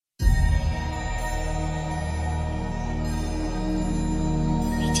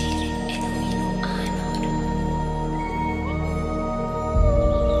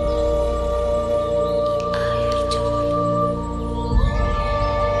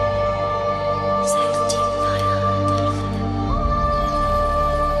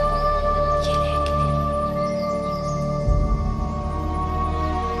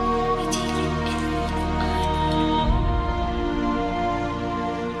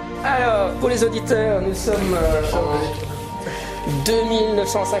Alors, pour les auditeurs, nous sommes en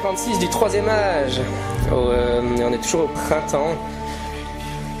 2956 du troisième âge. On est toujours au printemps.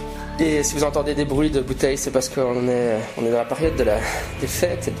 Et si vous entendez des bruits de bouteilles, c'est parce qu'on est dans la période des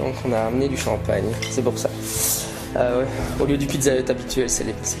fêtes et donc on a amené du champagne. C'est pour ça. Ouais. Au lieu du pizza hut habituel, c'est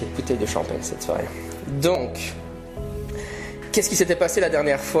les bouteilles de champagne cette soirée. Donc, qu'est-ce qui s'était passé la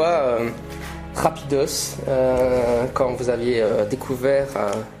dernière fois rapidos, quand vous aviez découvert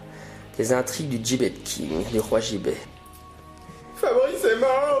les intrigues du Gibet King, du roi Gibet. Fabrice est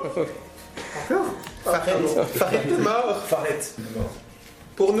mort. Encore Farid est mort. Farid.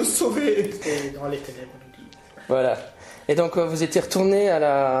 Pour nous sauver. C'était dans les ténèbres, on nous dit. Voilà. Et donc vous étiez retourné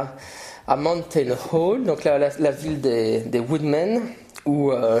à Mountain Hall, donc la ville des Woodmen,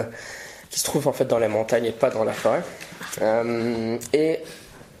 qui se trouve en fait dans les montagnes et pas dans la forêt. Et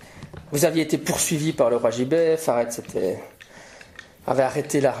vous aviez été poursuivi par le roi Gibet. Farid avait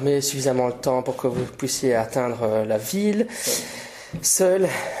arrêté l'armée suffisamment de temps pour que vous puissiez atteindre la ville, seul,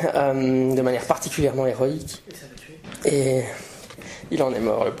 de manière particulièrement héroïque. Et ça l'a tué. Et il en est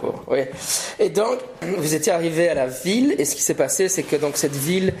mort, le pauvre. Oui. Et donc, vous étiez arrivé à la ville, et ce qui s'est passé, c'est que donc cette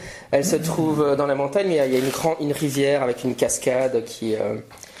ville, elle se trouve dans la montagne, mais il y a une rivière avec une cascade qui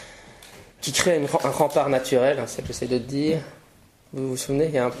crée un rempart naturel, hein, c'est ce que j'essaie de dire. Vous vous souvenez,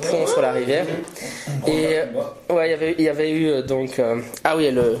 il y a un pont sur la rivière. Et ouais, il y avait eu donc ah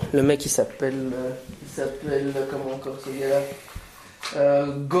oui, le mec il s'appelle comment encore ce gars,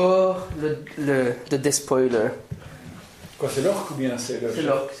 Gore le Death Spoiler. Quoi, c'est l'orque ou bien c'est le... C'est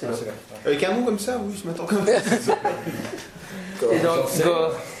l'orque, c'est Ah, l'orque. Avec un mot comme ça, oui, je m'attends comme ça. Et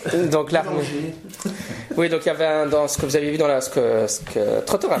donc, donc l'armée. Oui, donc il y avait dans ce que vous avez vu ce que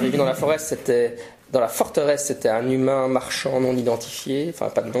Trotter avait vu dans la forêt, dans la forteresse, c'était un humain marchand non identifié, enfin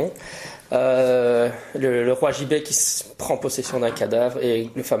pas de nom. Le roi Gibet qui prend possession d'un cadavre et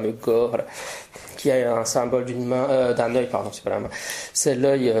le fameux Gore, là, qui a un symbole d'un œil, pardon, c'est pas la main, c'est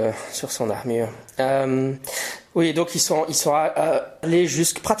l'œil sur son armure. Oui, donc ils sont allés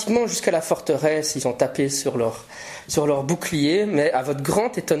pratiquement jusqu'à la forteresse. Ils ont tapé sur leur bouclier, mais à votre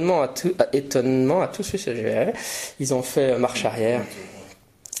grand étonnement, à tous sujets, ils ont fait marche arrière.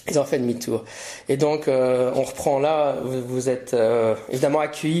 Ils ont fait demi-tour. Et donc, on reprend là. Vous êtes évidemment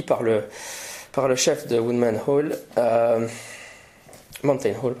accueillis par le chef de Woodman Hall,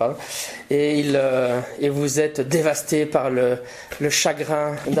 Mountain Hall, pardon. Et vous êtes dévasté par le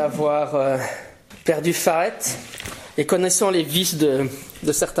chagrin d'avoir perdu Faret, et connaissant les vices de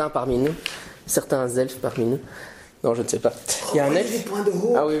certains parmi nous, certains elfes parmi nous. Non, je ne sais pas. Il y a un elfe. Les points de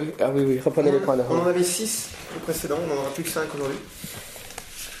haut. Ah oui, reprenez les points de On haut. en avait 6 au précédent, on en aura plus que 5 aujourd'hui.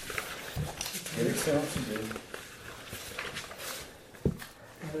 Quelle excellente idée.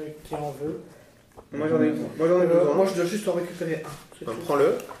 Qui en veut. Moi j'en ai besoin. Moi je dois juste en récupérer un. C'est tout.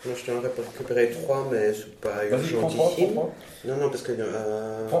 Prends-le. Moi je t'aimerais pour récupérer 3, mais c'est pas Vas-y, prends. Non, parce que.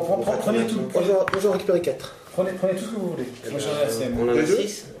 Prenez tout. Moi j'en récupérer 4. Prenez tout ce que vous voulez. Moi j'en ai assez. On en a Deux.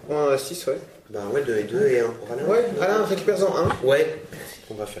 6. On en a 6, ouais. Ben ouais, 2 et 2 et 1 pour Alain. Ouais, Alain, récupère-en un. Ouais.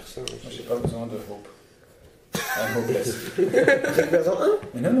 On va faire ça. Moi j'ai pas besoin de hope. Un hopeless. Récupère-en un.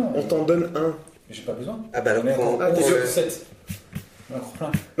 Mais non. On t'en donne un. Mais j'ai pas besoin. Ah bah alors J'en ai prends. encore Ah, t'es sûr 7. J'en ai encore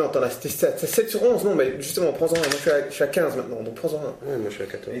plein. Non, t'en as 7 sur 11, non, mais justement, prends-en un. Moi je suis à 15 maintenant, donc prends-en un. Ouais, moi je suis à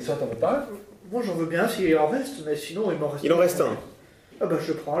 14. Et toi t'en veux pas? Moi j'en veux bien s'il en reste, mais sinon il m'en reste. Il en reste un. Ah bah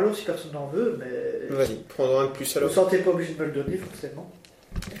je prends alors si personne n'en veut, mais. Vas-y, prends-en un de plus Vous alors. ne sentez pas obligé de me le donner forcément.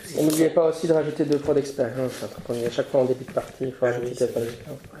 Et n'oubliez pas aussi de rajouter 2 points d'expérience. À chaque fois en début de partie, il faut Ah rajouter oui, 2 c'est points vrai.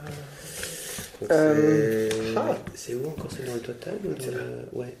 d'expérience. Donc Ah. c'est où encore? C'est dans le total ou C'est là.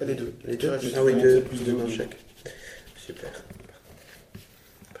 Ouais. Les deux. Les deux. Tu Ah oui, rajoutes 2 plus plus de 2 dans billes. chaque. Super.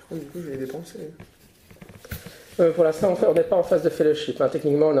 Par contre, du coup, je vais les dépenser. Pour l'instant, on n'est pas en phase de fellowship. Hein.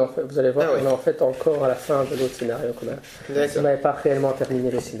 Techniquement, vous allez voir Ah ouais. qu'on est en fait encore à la fin de l'autre scénario. On D'accord. n'avait pas réellement terminé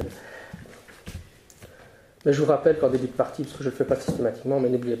le scénario. Mais je vous rappelle qu'en début de partie, parce que je ne le fais pas systématiquement, mais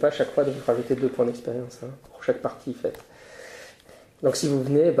n'oubliez pas à chaque fois de vous rajouter 2 points d'expérience pour chaque partie faite. Donc si vous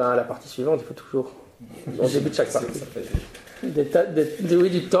venez, à la partie suivante, il faut toujours, au début de chaque partie,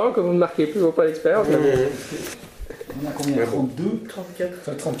 du temps que vous ne marquez plus vos points d'expérience. On a combien? 32. 34.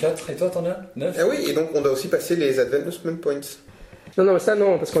 Toi 34. Et toi t'en as 9? Ah oui, et donc on doit aussi passer les advancement points. Non, mais ça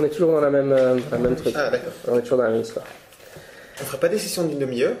non, parce qu'on est toujours dans la même truc. Ah d'accord. On est toujours dans la même histoire. On ferait pas des sessions d'une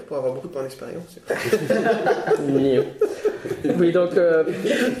demi-heure pour avoir beaucoup de points d'expérience. Oui, donc,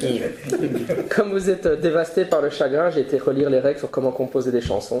 comme vous êtes dévasté par le chagrin, j'ai été relire les règles sur comment composer des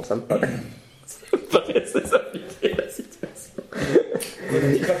chansons. Ça me paraissait s'appliquer la situation.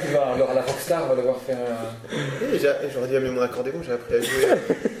 Ne dis pas qu'il va alors la rockstar va devoir faire Et j'aurais dû amener mon accordéon, j'ai appris à jouer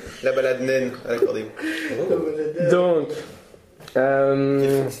la balade naine à l'accordéon. Donc,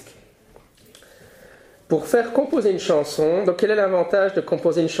 Pour faire composer une chanson, donc quel est l'avantage de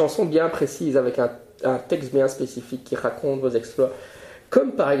composer une chanson bien précise avec un texte bien spécifique qui raconte vos exploits?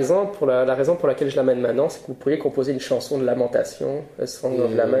 Comme par exemple, pour la raison pour laquelle je l'amène maintenant, c'est que vous pourriez composer une chanson de lamentation, A Song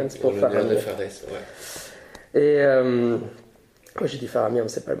of Laments pour l'honneur de Faramir. Pharès, ouais. Et j'ai dit Faramir, mais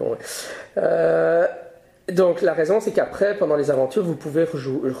c'est pas le bon. Donc la raison, c'est qu'après, pendant les aventures, vous pouvez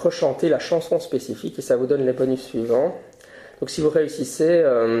rechanter la chanson spécifique et ça vous donne les bonus suivants. Donc si vous réussissez,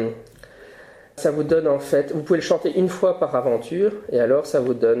 ça vous donne en fait, vous pouvez le chanter une fois par aventure et alors ça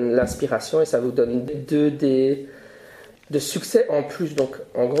vous donne l'inspiration et ça vous donne 2 dés de succès en plus. Donc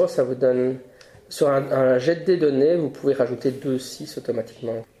en gros, ça vous donne, sur un jet de dés donné, vous pouvez rajouter 2-6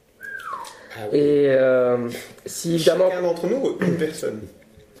 automatiquement. Ah oui. Et si évidemment... Chacun d'entre nous, une personne.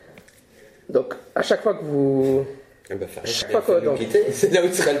 Donc à chaque fois que vous... Ah bah, Pharès, Je sais bien pas quoi, fait de nous donc. quitter. C'est là où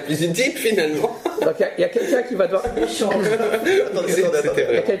tu seras le plus utile finalement. Donc il y a quelqu'un qui va devoir... Attendez,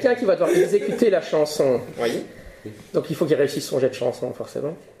 Il y a quelqu'un qui va devoir exécuter la chanson. Oui. Donc il faut qu'il réussisse son jet de chanson,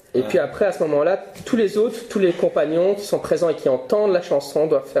 forcément. Et puis après, à ce moment-là, tous les autres, tous les compagnons qui sont présents et qui entendent la chanson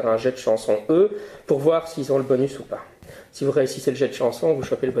doivent faire un jet de chanson, eux, pour voir s'ils ont le bonus ou pas. Si vous réussissez le jet de chanson, vous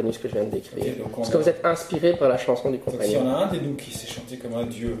chopez le bonus que je viens de décrire. Ok, donc on Parce a- que vous êtes inspiré par la chanson du Donc si on compagnon. a un des nous qui sait chanter comme un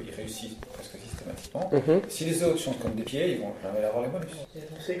dieu, il réussit presque systématiquement. Mhm. Si les autres chantent comme des pieds, ils vont jamais avoir les bonus. Et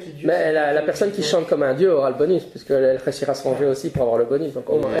on sait que les dieux- Mais la personne qui chante comme un dieu aura le bonus, puisqu'elle réussira son jet aussi pour avoir le bonus. Donc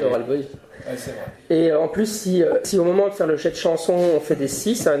au moins, elle aura le bonus. Ouais, c'est vrai. Et en plus, si au moment de faire le jet de chanson, on fait des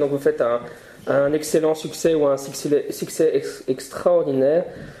 6, donc vous faites un excellent succès ou un succès extraordinaire,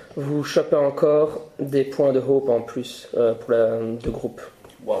 vous chopez encore des points de hope en plus pour le groupe.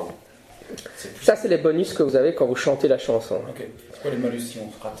 Waouh. C'est plus... Ça, c'est les bonus que vous avez quand vous chantez la chanson. Ok. C'est quoi les malus si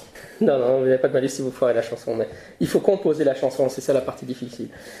on se rate? Non, vous n'avez pas de malus si vous foirez la chanson, mais il faut composer la chanson, c'est ça la partie difficile.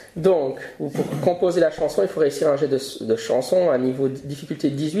 Donc, pour composer la chanson, il faut réussir un jet de chanson à niveau de difficulté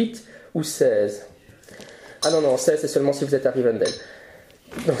 18 ou 16. Ah non, 16, c'est seulement si vous êtes à Rivendell.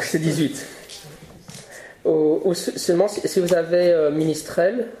 Donc, c'est 18. Ou seulement si vous avez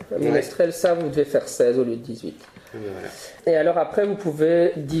Minestrel, ça, vous devez faire 16 au lieu de 18. Ah bah voilà. Et alors après, vous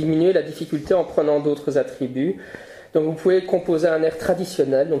pouvez diminuer la difficulté en prenant d'autres attributs. Donc vous pouvez composer un air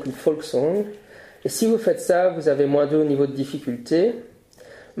traditionnel, donc une folk song. Et si vous faites ça, vous avez moins 2 au niveau de difficulté.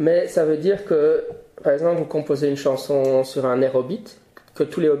 Mais ça veut dire que, par exemple, vous composez une chanson sur un air hobbit, que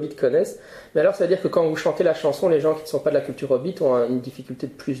tous les hobbits connaissent. Mais alors ça veut dire que quand vous chantez la chanson, les gens qui ne sont pas de la culture hobbit ont une difficulté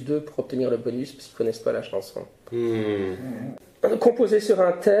de plus 2 pour obtenir le bonus, parce qu'ils ne connaissent pas la chanson. Composer sur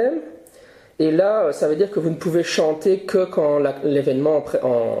un thème. Et là, ça veut dire que vous ne pouvez chanter que quand l'événement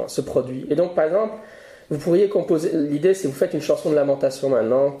se produit. Et donc, par exemple, vous pourriez composer... L'idée, c'est que vous faites une chanson de lamentation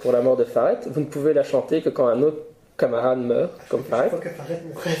maintenant pour la mort de Faret. Vous ne pouvez la chanter que quand un autre camarade meurt, comme Faret. Chaque fois qu'apparaît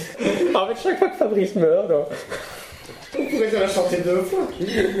mon frère. En fait, chaque fois que Fabrice meurt, non. On pourrait la chanter 2 fois.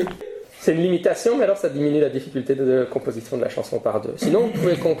 C'est une limitation, mais alors ça diminue la difficulté de composition de la chanson par 2. Sinon, vous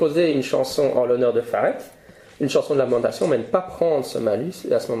pouvez composer une chanson en l'honneur de Faret, une chanson de lamentation, mais ne pas prendre ce malus.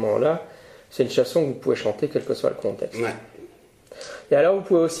 Et à ce moment-là, c'est une chanson que vous pouvez chanter quel que soit le contexte. Ouais. Et alors, vous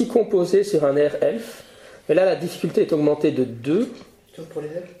pouvez aussi composer sur un air elfe. Et là, la difficulté est augmentée de 2. Sauf pour les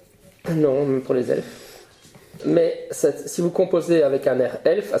elfes. Non, même pour les elfes. Mais si vous composez avec un air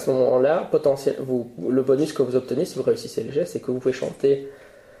elfe, à ce moment-là, le bonus que vous obtenez, si vous réussissez le jet, c'est que vous pouvez chanter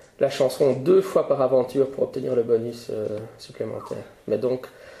la chanson 2 fois par aventure pour obtenir le bonus supplémentaire. Mais donc,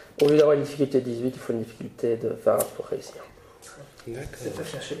 au lieu d'avoir une difficulté 18, il faut une difficulté de 20 pour réussir. C'est D'accord.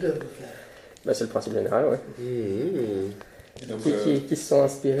 pas un chef-d'œuvre. Ben, c'est le principe général, ouais. Et donc, Qui se sont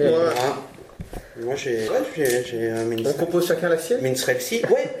inspirés. Moi, Moi j'ai un on ministre. compose chacun la sienne. Minstrel si.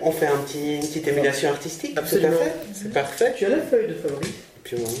 Ouais, on fait une petite émulation artistique. Absolument. Tout à fait. C'est parfait. Tu as la feuille de Fabrice.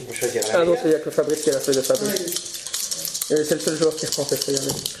 Puis on va choisir la Ah non, meilleure. c'est il y a que Fabrice qui a la feuille de Fabrice. Et c'est le seul joueur qui reprend cette feuille,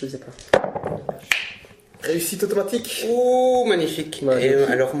 je ne sais pas. Réussite automatique. Ouh, magnifique. Ouais, Et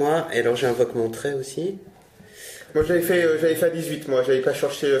magnifique. alors j'invoque mon trait aussi. Moi j'avais fait à 18, moi j'avais pas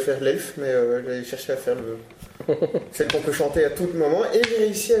cherché à faire l'elfe, mais j'avais cherché à faire celle qu'on peut chanter à tout moment, et j'ai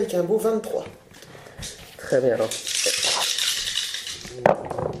réussi avec un beau 23. Très bien. Alors.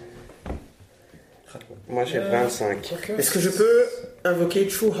 Moi j'ai 25. Est-ce que je peux invoquer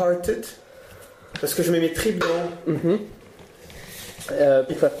True Hearted? Parce que je mets mes tripes dans.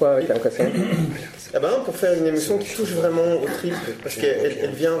 Pour faire quoi avec l'impression? Ah ben, pour faire une émotion qui touche vraiment aux tripes, parce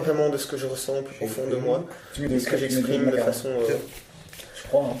qu'elle vient vraiment de ce que je ressens plus profond de moi, tu mets de des ce que j'exprime de façon Je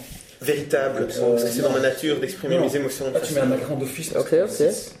crois. Hein. véritable, parce que c'est dans ma nature d'exprimer Non. mes émotions de Là, tu mets un façon... macaron d'office. Ok, parce que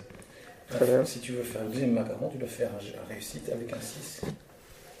ok. 6. Très bien. Si tu veux faire le deuxième macaron, tu dois faire un réussite avec un 6.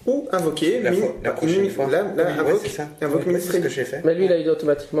 Ou invoquer... La prochaine fois. Là, Oui, invoque, c'est ça. invoque Oui, c'est ce que Minstrel. j'ai fait. Mais lui, il a eu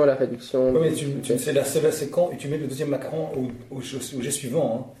automatiquement la réduction. Oui, mais c'est la séquence et tu mets le deuxième macaron au jet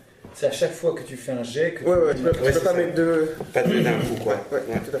suivant. Hein. C'est à chaque fois que tu fais un jet que Ouais, tu peux Ouais, c'est pas ça. mettre deux. Pas deux d'un coup, quoi. Ouais,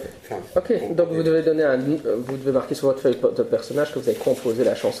 tout à fait. Enfin, Ok, donc vous devez marquer sur votre feuille de personnage que vous avez composé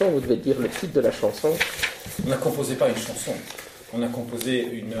la chanson, vous devez dire le titre de la chanson. On n'a composé pas une chanson, on a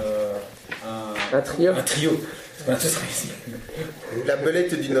composé Un trio. Un trio. C'est pas un trio, ici. La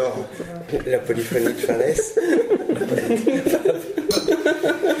belette du Nord. la polyphonie de Falès.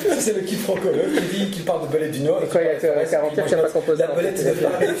 Ça, c'est le kid francologue qui dit qu'il parle de belette du Nord. Et Quoi, il y a que 40 qui n'a pas composé. La belette de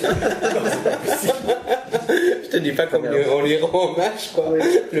Falès. Je te dis pas qu'on lui rend hommage, quoi.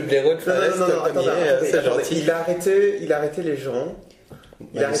 Le blaireau de Falès, Non, attends, c'est gentil. il a arrêté les gens.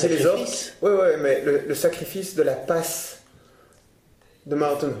 Il a arrêté les orques. Ouais, mais le sacrifice de la passe de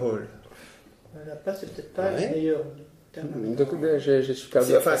Mountain Hall. La passe, c'est peut-être pas Ouais. le meilleur terme. Donc j'ai super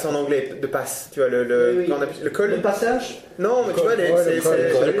bien. Enfin, c'est en anglais, de passe. Tu vois, Oui. le col. Le passage, Non, mais tu vois, Ouais,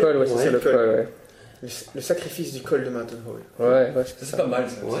 le col, ouais, c'est le le col. col, ouais. Le sacrifice du col de Mountain Hall. Ouais, c'est C'est ça. pas mal,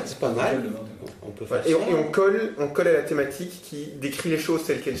 ça. Ouais, c'est pas mal. On peut faire Et ça. on colle à la thématique qui décrit les choses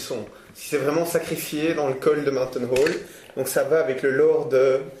telles qu'elles sont. Si c'est vraiment sacrifié dans le col de Mountain Hall, donc ça va avec le lore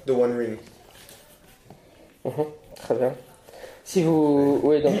de One Ring. Très bien. Si vous.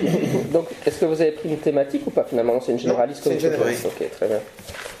 Oui, donc est-ce que vous avez pris une thématique ou pas finalement? C'est une généraliste Non, c'est une généraliste. Ok, très bien.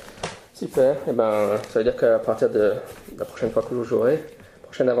 Super. Et ben, ça veut dire qu'à partir de la prochaine fois que vous jouerez,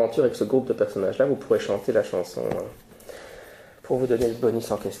 prochaine aventure avec ce groupe de personnages-là, vous pourrez chanter la chanson pour vous donner le bonus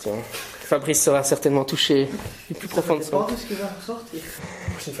en question. Fabrice sera certainement touché du plus profond de c'est son. pas tout ce qui va ressortir.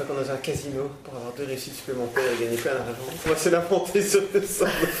 La prochaine fois qu'on est dans un casino, pour avoir 2 réussites supplémentaires et gagner plein d'argent, on va se lamenter sur le sol.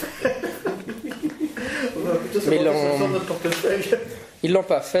 On va plutôt se Mais porter l'on- sur notre portefeuille. Ils l'ont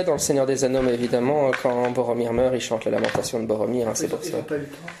pas fait dans le Seigneur des Anneaux, mais évidemment, quand Boromir meurt, ils chantent la lamentation de Boromir, c'est pour Ils ça. n'ont pas eu le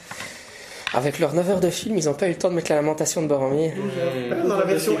temps. Avec leurs 9 heures de film, ils n'ont pas eu le temps de mettre la lamentation de Boromir. 12 heures. Dans la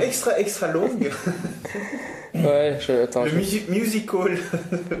version extra longue, Ouais, attends, le musical.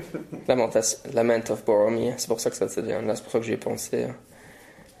 Lament of Boromir, c'est pour ça que ça se vient là, c'est pour ça que j'y ai pensé.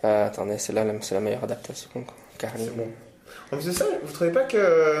 Attendez, c'est la meilleure adaptation, carrément. En plus de ça, vous trouvez pas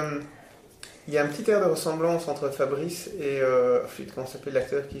que il y a un petit air de ressemblance entre Fabrice et comment s'appelle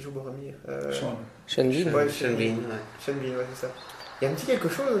l'acteur qui joue Boromir Sean Bean. Ouais, Sean Bean, ouais. Sean Bean, ouais, c'est ça. Il y a un petit quelque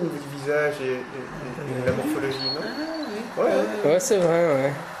chose au niveau du visage et de la morphologie, non? Ouais. Ouais, c'est vrai,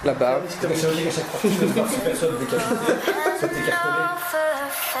 ouais. La barbe. Ça veut dire qu'à chaque fois que tu veux voir ce personne décapité, soit écartelé.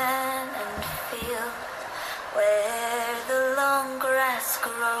 Where the long grass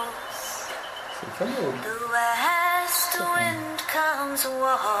grows, C'est fameux. the west wind comes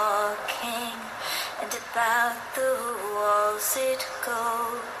walking, and about the walls it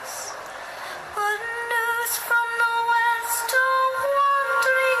goes. What news from the west, oh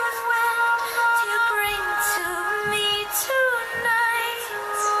wandering wind, do you bring to me tonight?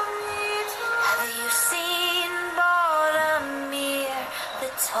 Have you seen Boromir the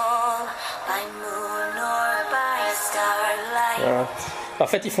tall, by moon or by starlight? Voilà. En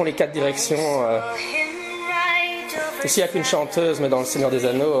fait, ils font les 4 directions. Ici, il n'y a qu'une chanteuse, mais dans le Seigneur des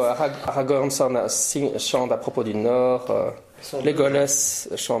Anneaux, Aragorn chante à propos du Nord, Legolas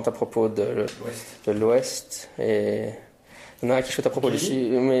chante à propos de l'Ouest, et il y en a un qui chante à propos du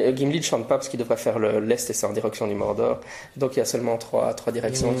Sud, mais Gimli ne chante pas parce qu'il devrait faire l'Est et c'est en direction du Mordor. Donc il y a seulement 3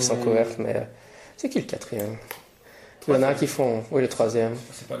 directions qui sont couvertes, mais c'est qui le 4e? Il y en a un qui font... Oui, le 3e.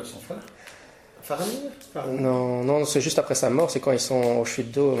 C'est pas le son frère. Faramir? Non, c'est juste après sa mort, c'est quand ils sont aux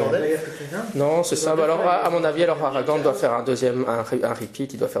chutes d'eau. mais- D'ailleurs, que tu viens. Non, c'est ça. Bah alors, à mon avis, alors Aragorn doit faire un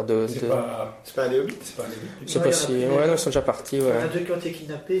repeat, il doit faire deux. C'est pas. C'est pas un des hobbits? C'est pas C'est Non, il y en a possible. plus. Ouais, non, ils sont déjà partis, Il y en a ouais. 2 qui ont été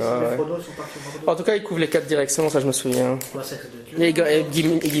kidnappés, Ah, c'est ouais. les Frodo sont partis au Mordor. En tout cas, il couvre les 4 directions, ça je me souviens. Ouais, ça, c'est de Dieu. Et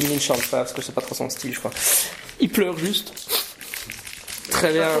Gimli ne chante pas parce que c'est pas trop son style, je crois. Il pleure juste.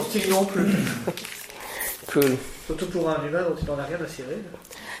 Très bien, Pas son style non plus. cool. Surtout pour un humain dont il n'en a rien à cirer.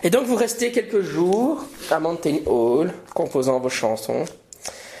 Et donc, vous restez quelques jours à Mountain Hall, composant vos chansons.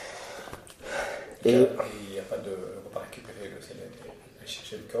 Et Il n'y a pas de. On va pas récupérer le célèbre et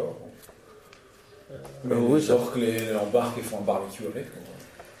chercher le corps. oui, Les orques l'embarquent et font un barbecue avec.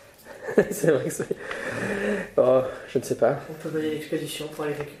 c'est vrai que c'est. Oh, je ne sais pas. On peut mener une expédition pour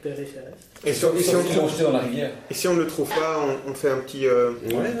aller récupérer ses restes. Et si on Ils l'ont jeté dans la rivière. ne le trouve pas, on fait un petit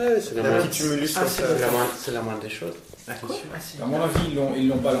C'est la moindre- tumulus Ah, comme c'est ça. c'est la moindre des choses. Ah, c'est À mon avis, ils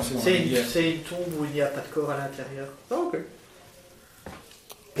l'ont balancé dans la c'est rivière. une tombe où il n'y a pas de corps à l'intérieur. Ah, ok.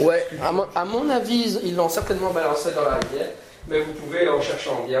 Ouais, à mon avis, ils l'ont certainement balancé dans la rivière. Mais vous pouvez, en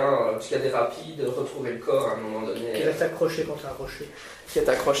cherchant bien, parce qu'il y a des rapides, retrouver le corps à un moment donné. Qui reste accroché contre un rocher. Qui est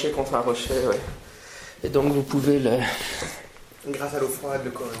accroché contre un rocher, ouais. Et donc vous pouvez le... Grâce à l'eau froide,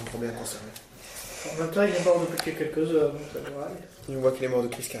 le corps est encore bien conservé. En même temps, il est mort depuis quelques heures, donc ça devrait aller. On voit qu'il est mort de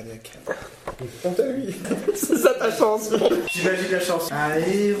crise cardiaque. Honte à lui. C'est ça ta chance. J'imagine la chanson. Un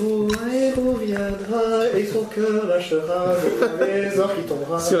héros viendra et son cœur lâchera les heures qui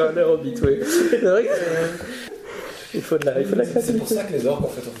tombera. Sur un aérobit, oui. C'est vrai que il faut de la C'est créativité. pour ça que les orques, en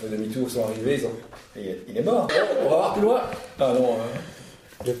fait, on fait demi-tour, sont arrivés, ils ont... Il est mort. On va voir plus loin. Ah non,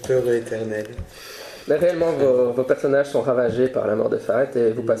 Je pleure de l'éternel. Mais réellement, vos personnages sont ravagés par la mort de Faret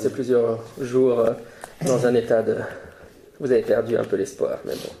et vous passez plusieurs jours dans un état de... Vous avez perdu un peu l'espoir,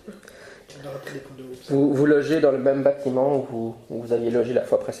 mais bon. On aura pris des coups de haut. Vous logez dans le même bâtiment où vous aviez logé la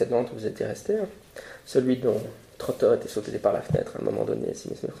fois précédente, où vous étiez resté. Hein. Celui dont Trotter était sauté par la fenêtre à un moment donné, si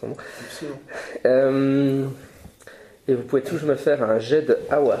mes souvenirs sont bons. Et vous pouvez toujours me faire un jet de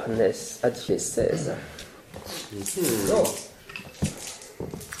awareness à 16. non.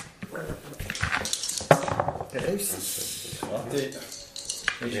 Réussi. Raté.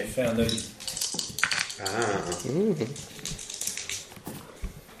 Et j'ai fait un œil.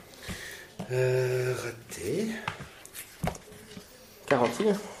 Raté. 40.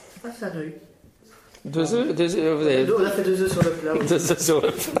 Ah, c'est un œil. 2 œufs, vous avez On a fait 2 œufs sur le plat. Oui. 2 œufs sur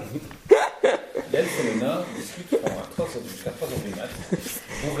le plat. L'elfe et le nain discutent jusqu'à 3h du mat.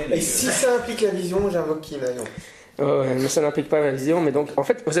 Ouvrez la Et gueule. si ça implique la vision, j'invoque Kinayon. Ouais, mais ça n'implique pas la vision, mais donc en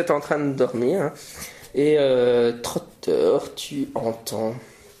fait vous êtes en train de dormir hein, et Trotter, tu entends.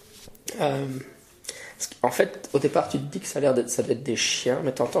 En fait, au départ, tu te dis que ça doit être des chiens,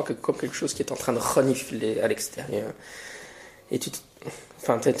 mais tu entends comme quelque chose qui est en train de renifler à l'extérieur. Et tu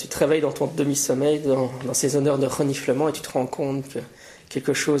te réveilles dans ton demi-sommeil, dans ces odeurs de reniflement, et tu te rends compte que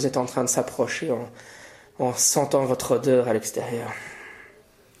quelque chose est en train de s'approcher en sentant votre odeur à l'extérieur.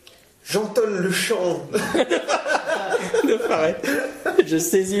 J'entonne le chant. De Faret. Je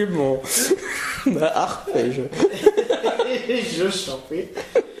saisis ma harpe et je... Je chante, oui.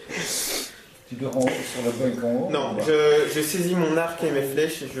 Tu dors en haut, sur le balcon en haut. Non, je saisis mon arc et mes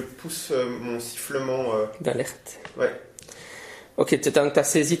flèches et je pousse mon sifflement. d'alerte. Ouais. Ok, tu as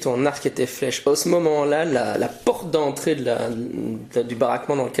saisi ton arc et tes flèches. À ce moment-là, la porte d'entrée du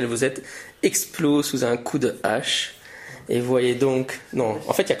baraquement dans lequel vous êtes explose sous un coup de hache. Et vous voyez donc... Non,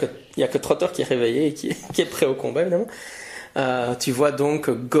 en fait, il n'y a que Trotter qui est réveillé et qui est prêt au combat, évidemment. Tu vois donc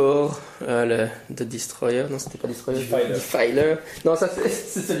Gore, le Destroyer. Non, c'était pas Destroyer. Defiler. Non, ça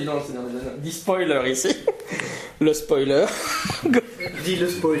c'est celui-là. Despoiler ici. Le spoiler. Dis le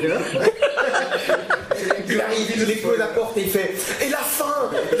spoiler. Il arrive, il dépose la porte et il fait « Et la fin !»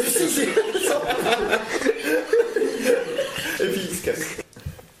 Et puis il se casse.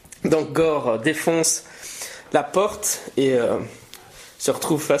 Donc Gore défonce la porte et se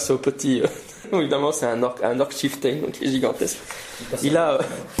retrouve face au petit... évidemment, c'est un orc chieftain, donc il est gigantesque. Il a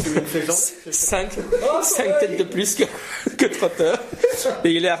 5 têtes de plus que Trotter.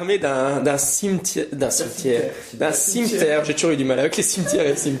 Et il est armé d'un cimetière. J'ai toujours eu du mal avec les cimetières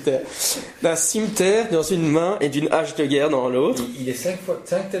et les cimetières. D'un cimetière dans une main et d'une hache de guerre dans l'autre. Il est 5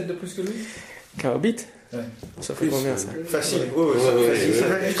 têtes de plus que lui. Qu'un hobbit. Ouais. Ça fait combien ça? Facile.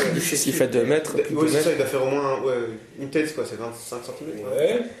 Facile. S'il fait 2 mètres. Oui, c'est ça, il doit faire au moins une tête, quoi, c'est 25 cm.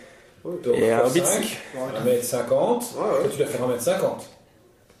 Ouais. Donc, Et un hobbit, 5, 1m50. Toi, tu dois faire 1m50.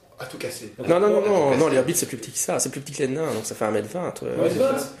 À tout casser. Non, les hobbits c'est plus petit que ça, c'est plus petit que les nains, donc ça fait 1m20. Ouais, c'est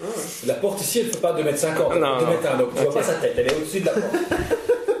ça. La porte ici, elle ne fait pas 2m50, Non, 2m1, donc tu vois pas sa tête, elle est au-dessus de la porte.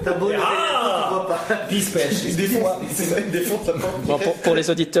 T'as beau le tu vois pas. Peace pêche. Il défonce la porte. Bon, pour les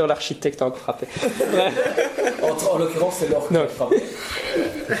auditeurs, l'architecte a encore frappé. En l'occurrence, c'est l'orque qui Non. a frappé.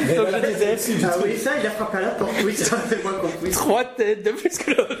 Donc je disais, Ah oui, ça, il a frappé à la porte. Oui, ça, c'est moins compris. 3 têtes de plus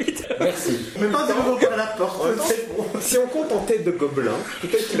que le hobbit. Merci. Mais pas de nouveau par la porte. C'est bon. Si on compte en tête de gobelin,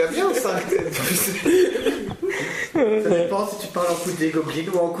 peut-être qu'il a bien 5 têtes. Ça dépend si tu parles en coup des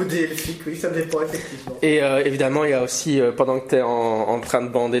gobelins ou en coup des elfiques. Oui, ça dépend effectivement. Et évidemment, il y a aussi, pendant que tu es en train de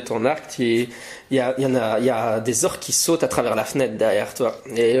bander ton arc, il y a des orques qui sautent à travers la fenêtre derrière toi.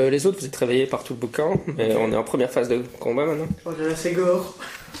 Et les autres, vous êtes réveillés par tout le boucan, mais on est en première phase de combat maintenant. Oh, j'ai assez gore.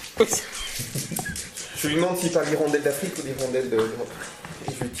 Je lui demande s'il parle d'hirondelle d'Afrique ou d'hirondelle de l'Europe.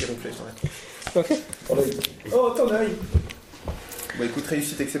 Et je lui tire une flèche dans la tête. Ok. Oh, ton œil. Bon, écoute,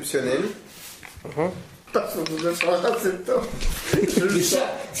 réussite exceptionnelle. Parce que vous êtes sur un septembre. Les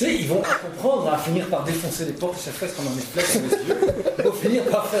chats, tu sais, ils vont comprendre à finir par défoncer les portes chaque fois qu'on en met flèche dans les yeux. Pour finir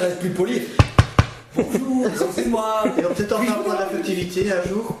par faire être plus poli. Bonjour, excusez-moi. Et on peut-être en faire un point d'affectivité un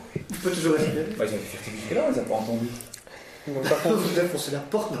jour. Tu peux toujours respirer. Bah, ils ont fait jusque là, ils n'ont pas entendu. Donc, par contre, Vous défoncez la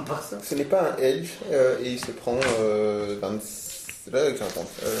porte, non, par ça. ce n'est pas un elfe et il se prend 11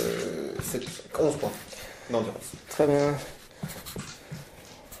 points d'endurance. Très bien.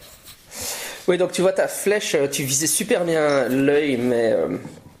 Oui, donc tu vois ta flèche, tu visais super bien l'œil, mais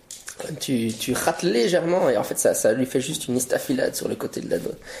tu rates légèrement et en fait ça lui fait juste une estafilade sur le côté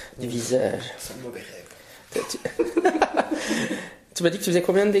du visage. C'est un mauvais rêve. Tu m'as dit que tu faisais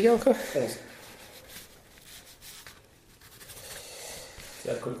combien de dégâts encore? 11. C'est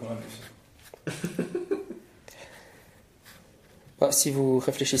l'alcool qu'on a bu. Si vous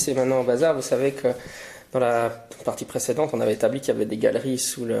réfléchissez maintenant au bazar, vous savez que dans la partie précédente, on avait établi qu'il y avait des galeries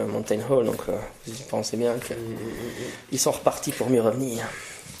sous le Mountain Hall, donc vous pensez bien qu'ils sont repartis pour mieux revenir.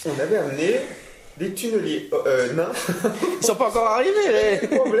 On avait amené des tunneliers nains. Ils sont pas encore arrivés, Pas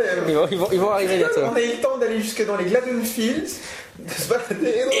de problème. ils vont arriver bientôt. On a eu le temps d'aller jusque dans les Gladden Fields, de se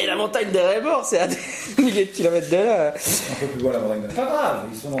balader. Et la montagne des Raybor, c'est à des milliers de kilomètres de là. Un peu plus loin la montagne. Pas grave,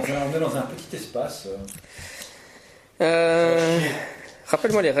 on est dans un petit espace.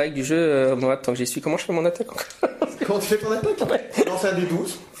 Rappelle-moi les règles du jeu, moi, tant que j'y suis. Comment je fais mon attaque encore? Comment tu fais ton attaque? Ouais. Tu lances un des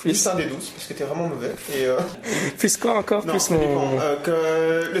 12. Plus. Juste un des 12, parce que t'es vraiment mauvais. Et Plus quoi encore? non, Plus ça dépend.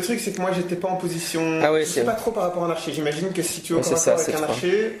 Le truc, c'est que moi, j'étais pas en position. Ah ouais, je sais pas trop par rapport à un archer. J'imagine que si tu es au Ouais, corps à c'est ça, corps avec c'est un trop.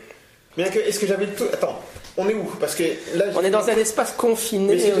 archer. Bien que, est-ce que j'avais le tout. Attends, on est où? Parce que là. On est dans un espace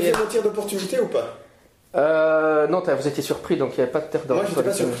confiné. Mais est-ce que où tu il y fais mon tir d'opportunité ou pas? non, vous étiez surpris, donc il n'y avait pas de terre Moi, j'étais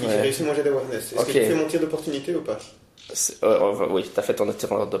pas surpris. J'ai Ouais. réussi mon jet d'awareness. Est-ce Ok. que tu fais mon tir d'opportunité ou pas? Oui, t'as fait ton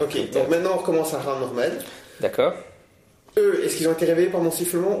tir Ok, d'opportunité. donc maintenant, on recommence un round normal. D'accord. Eux, est-ce qu'ils ont été réveillés par mon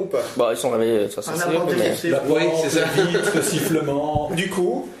sifflement ou pas? Bon, ils sont réveillés, de toute façon, Un c'est avant eux, mais... détecté. La Oui, porte, c'est ça. la vitre, le sifflement. Du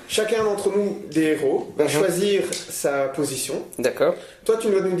coup, chacun d'entre nous, des héros, va choisir sa position. D'accord. Toi, tu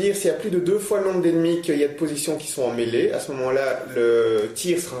dois nous dire s'il y a plus de 2 fois le nombre d'ennemis qu'il y a de positions qui sont en mêlée. À ce moment-là, le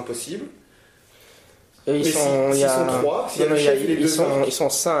tir sera impossible. Eux, Mais ils sont... s'ils sont 3, s'il y a le chef et les 2 orques, ils sont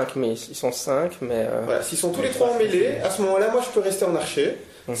 5, mais... voilà, s'ils sont tous les 3 en mêlée, à ce moment-là, moi, je peux rester en archer.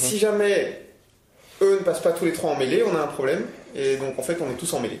 Si jamais eux ne passent pas tous les 3 en mêlée, on a un problème. Et donc, en fait, on est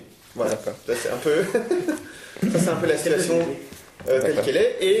tous en mêlée. Voilà. D'accord. Ça, c'est un peu... Ça, c'est un peu la situation telle D'accord. qu'elle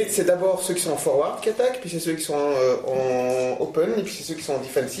est. Et c'est d'abord ceux qui sont en forward qui attaquent, puis c'est ceux qui sont en open, et puis c'est ceux qui sont en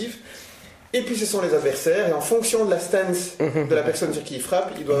defensive. Et puis ce sont les adversaires, et en fonction de la stance de la personne sur qui il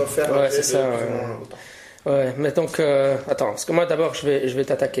frappe, il doit faire Ouais, un jet c'est de ça, plus ou ouais. moins autant. Ouais, mais donc... Attends, parce que moi, d'abord, je vais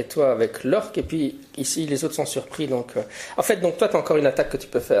t'attaquer, toi, avec l'orque, et puis, ici, les autres sont surpris, donc... En fait, donc, toi, t'as encore une attaque que tu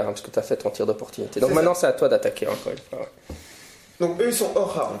peux faire, hein, parce que t'as fait ton tir d'opportunité. Donc, C'est maintenant, c'est à toi d'attaquer, encore une fois. Ouais. Donc eux, ils sont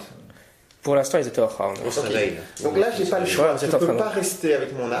hors round. Pour l'instant, ils étaient hors round. On se réveille. là. Donc là, j'ai pas le choix. Ouais, vous Je êtes en peux train de- pas rester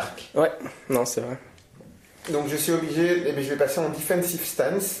avec mon arc. Ouais, non, c'est vrai. Donc je suis obligé, je vais passer en defensive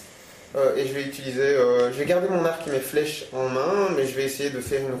stance. Et je vais utiliser... je vais garder mon arc et mes flèches en main, mais je vais essayer de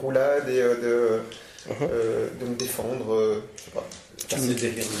faire une roulade et de me défendre. Je sais pas. Passer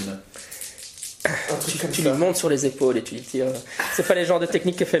derrière une. Un truc comme Tu ça. lui montes sur les épaules et tu lui tires. C'est pas les genres de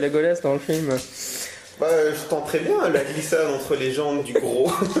techniques que fait Legolas dans le film. Bah, je tente très bien la glissade entre les jambes du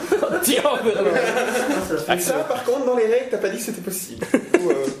gros. Tiens, Et ça, par contre, dans les règles, t'as pas dit que c'était possible.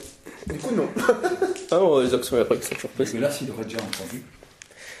 Du coup, non. Ah bon, les actions héroïques, c'est toujours possible. Mais là, s'il aurait déjà entendu.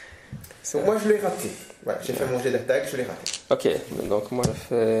 Donc, moi, je l'ai raté. Voilà, j'ai fait mon jet d'attaque, je l'ai raté. Ok, donc moi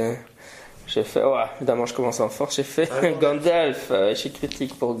j'ai fait. Oh, évidemment, je commence en force. J'ai fait Ah, non. Gandalf, échec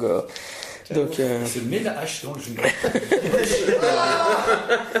critique pour Gore. Donc, Il se met la hache dans le genou.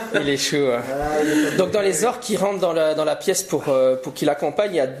 il est chaud. Hein. Donc, dans les orques qui rentrent dans la pièce pour qu'il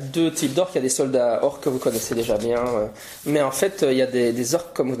accompagne, il y a 2 types d'orques. Il y a des soldats orques que vous connaissez déjà bien. Mais en fait, il y a des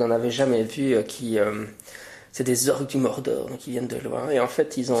orques comme vous n'en avez jamais vu qui. C'est des orques du Mordor, donc ils viennent de loin. Et en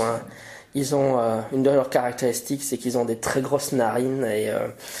fait, ils ont une de leurs caractéristiques, c'est qu'ils ont des très grosses narines et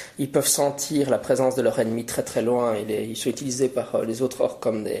ils peuvent sentir la présence de leur ennemi très très loin. Ils sont utilisés par les autres orques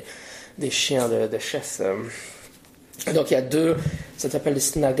comme des chiens de chasse. Donc il y a 2, ça s'appelle des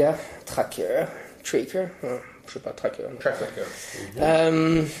Snaga, Tracker, je sais pas, Tracker.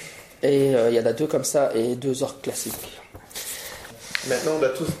 Et il y en a 2 comme ça et 2 orques classiques. Maintenant, on doit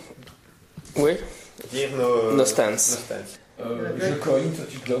tous Oui, dire nos stances. Je cogne, toi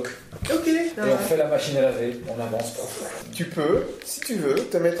tu bloques. Ok. Et on fait la machine à laver, on avance. Tu peux, si tu veux,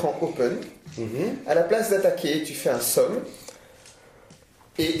 te mettre en open. À la place d'attaquer, tu fais un somme.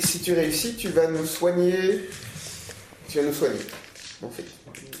 Et si tu réussis, tu vas nous soigner. En fait,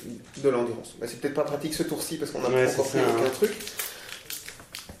 de l'endurance. Bah, c'est peut-être pas pratique ce tour-ci parce qu'on a Ouais, pas encore c'est fait ça, aucun hein. truc.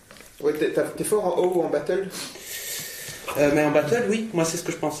 Ouais, t'es fort en haut ou en battle? Mais en battle, oui, moi c'est ce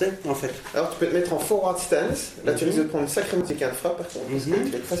que je pensais en fait. Alors tu peux te mettre en forward stance. Là tu risques de prendre une sacrée musique à frappe par contre. Parce que tu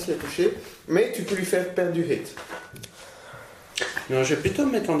vas être facile à toucher. Mais tu peux lui faire perdre du hit. Non, je vais plutôt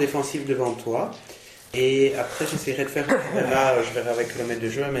me mettre en défensive devant toi. Et après, j'essaierai de faire. Là, je verrai avec le maître de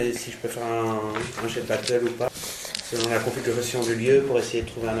jeu, mais si je peux faire un jet de battle ou pas. Selon la configuration du lieu, pour essayer de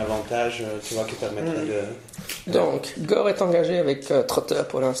trouver un avantage, tu vois, qui permettrait de. Donc, Gore est engagé avec Trotter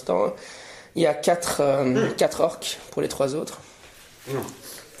pour l'instant. Il y a 4 orques pour les 3 autres. Non.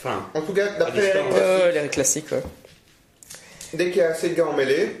 Enfin, En tout cas, À d'après les distance. règles classiques, Les règles classiques, ouais. dès qu'il y a assez de gars en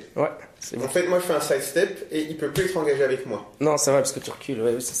mêlée, Ouais, c'est bon. en fait, moi je fais un sidestep et il peut plus être engagé avec moi. Non, c'est vrai, parce que tu recules,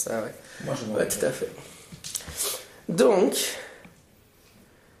 ouais, oui, c'est ça, ouais. Moi, je m'en Ouais, tout à fait. Donc,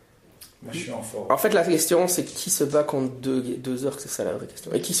 Moi, je suis en fort. en fait, la question, c'est qui se bat contre deux orques, c'est ça la vraie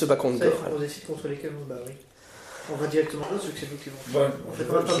question. Et qui se bat contre Ça, Gore alors on décide contre lesquels on se bat, oui. On va directement là, vu que c'est nous qui vont. Ouais, En fait,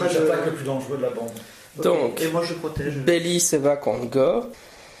 on a pas mal de- j'attaque le plus dangereux de la bande. Donc, Et moi je protège. Belly se bat contre Gore,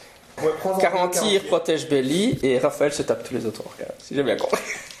 Ouais, prends-en Carantir protège Belly, et Raphaël se tape tous les autres orques, si j'ai bien compris.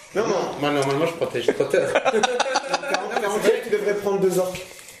 Non, non. moi, normalement, je protège Trotter. Carantir, tu devrais prendre 2 orques.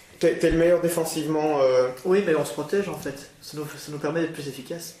 T'es le meilleur défensivement. Oui, mais on se protège en fait. Ça nous permet d'être plus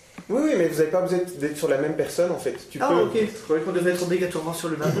efficace. Oui, oui, mais vous n'avez pas besoin d'être sur la même personne en fait. Tu Ah, peux. ok. Je croyais qu'on devait être obligatoirement sur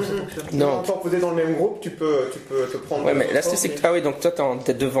le même pour que ça fonctionne. Non. Tant que vous êtes dans le même groupe, tu peux te prendre. Ouais, mais 2 l'astuce, orques c'est que. Ah oui, donc toi,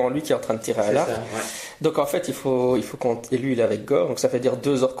 t'es devant lui qui est en train de tirer à C'est l'arc. ça, ouais. Donc en fait, il faut qu'on. Et lui, il est avec Gore, donc ça fait dire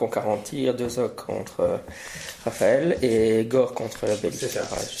 2 orques contre Carantir, 2 orques contre Raphaël, et Gore contre Belly. C'est ça.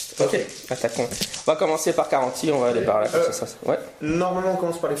 Ouais, juste. Ok, attaquons. On va commencer par Carantir, on va aller par là. comme ça. Ouais, Normalement, on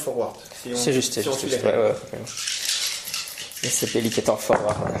commence par les forwards. Si on- c'est juste, c'est si on juste. suit les Ouais, règles. ouais. Et c'est Belly qui est en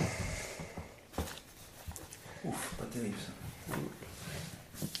forward. Ouais. Ouf, pas terrible ça.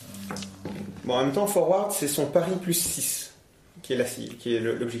 Bon, en même temps, forward, c'est son pari plus 6 qui est la cible, qui est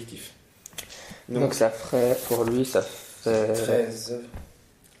l'objectif. Donc ça ferait, pour lui, ça fait. 13.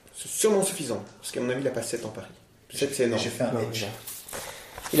 C'est sûrement suffisant, parce qu'à mon avis, il n'a pas 7 en pari. 7, c'est énorme. J'ai fait un Non, edge.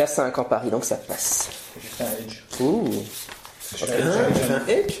 Il a 5 en Paris, donc ça passe. J'ai fait un edge. Ouh. Je suis Ah, un edge t'as fait à un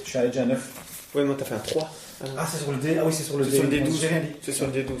edge? Je suis un edge à 9. Ouais, non, t'as fait un 3. Ah, c'est sur le D. Ah oui, c'est sur le C'est D. sur le D12. J'ai rien dit. C'est sur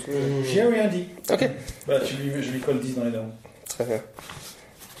le D12. J'ai rien dit. Ok, Bah, je lui colle 10 dans les dents. très bien.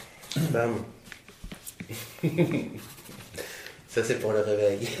 Bam. Ça, c'est pour le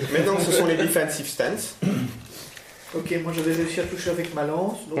réveil. Maintenant, ce sont les defensive stance. Ok, moi j'avais réussi à toucher avec ma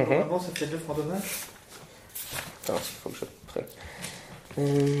lance, donc Mhm. normalement ça fait 9 en dommage. Attends, il faut que je prenne.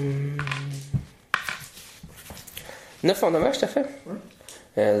 9 en dommage, t'as fait?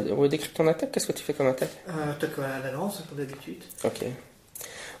 Ouais. Ouais, décris ton attaque, qu'est-ce que tu fais comme attaque? Attaque à la lance, comme d'habitude. Ok.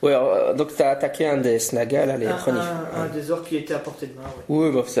 Ouais, alors, donc t'as attaqué un des snagas, là, les renifs. Un des orques qui était à portée de main, ouais.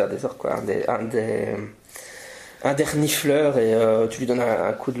 Oui, bon, c'est un des orques, quoi. Un des renifleurs, et tu lui donnes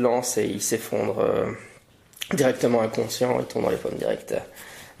un coup de lance et il s'effondre directement inconscient, il tombe dans les pommes directes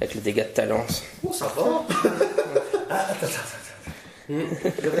avec le dégât de ta lance. Oh, ça va.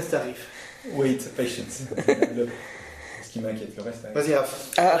 Le reste arrive. Wait, patience. Ce qui m'inquiète, le reste. Vas-y,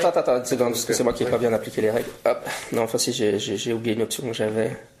 Raph. Ah, attends, une seconde, parce que c'est moi qui n'ai pas bien appliqué les règles. Hop, non, enfin si, j'ai oublié une option que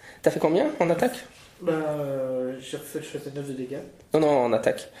j'avais. T'as fait combien en attaque? Bah, je faisais 9 de dégâts. Non, en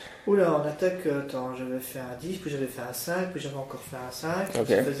attaque. Oula, en attaque, attends, j'avais fait un 10, puis j'avais fait un 5, puis j'avais encore fait un 5. Ok.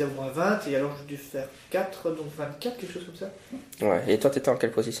 Ça faisait au moins 20, et alors j'ai dû faire 4, donc 24, quelque chose comme ça. Ouais, et toi, t'étais en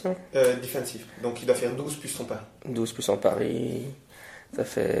quelle position? Defensive. Donc, il doit faire 12 plus son pari. 12 plus en pari. Ça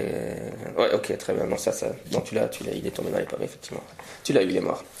fait. Ouais, ok, très bien. Non, ça. Non, il est tombé dans les pommes, effectivement. Tu l'as eu, il est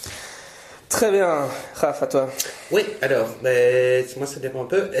mort. Très bien. Raph, à toi. Oui, alors, ben, moi ça dépend un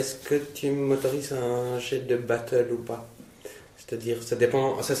peu. Est-ce que tu m'autorises un jet de battle ou pas? C'est-à-dire, ça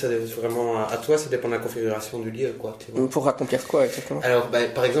dépend, ça c'est vraiment à toi, ça dépend de la configuration du lieu, quoi. Tu vois. Pour accomplir quoi, exactement? Alors, ben,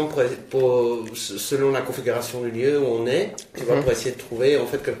 par exemple, selon la configuration du lieu où on est, tu vois, pour essayer de trouver en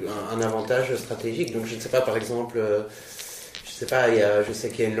fait un avantage stratégique. Donc, je ne sais pas, par exemple, je sais pas, je sais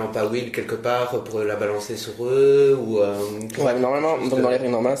qu'il y a une lampe à huile quelque part pour la balancer sur eux ou. Ouais, mais normalement, donc dans les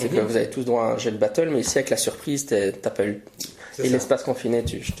règles normales, c'est que vous avez tous droit à un jet de battle, mais ici avec la surprise, t'as pas eu. C'est Et ça. l'espace confiné,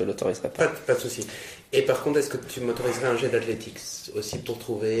 je te l'autoriserai pas. Pas de souci. Et par contre, est-ce que tu m'autoriserais un jet d'athlétiques aussi pour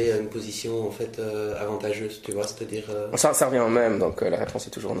trouver une position en fait avantageuse, tu vois, c'est-à-dire. Ça revient au même, donc la réponse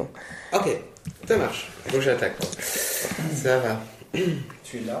est toujours non. Ok, ça marche. Donc j'attaque. Ça va.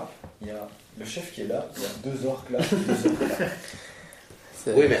 Tu es là, il y a le chef qui est là, il y a 2 orques là, 2 orques là.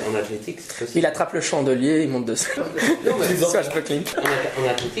 Oui, mais en athlétique, c'est possible. Il attrape le chandelier, il monte dessus. Non, mais Ça, je peux clean. en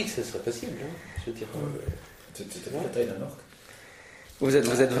athlétique, ce serait possible. Hein, je veux dire. Tu t'es la taille d'un orque. Vous êtes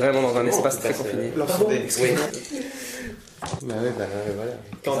vraiment dans un Non, espace on peut très passer, confiné. Lance des. Oui. Bah ouais, voilà.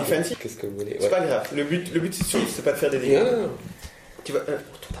 T'es en defensive? Qu'est-ce que vous voulez? C'est pas grave. Le but c'est de suivre, c'est pas de faire des dégâts. Non. Tu vas.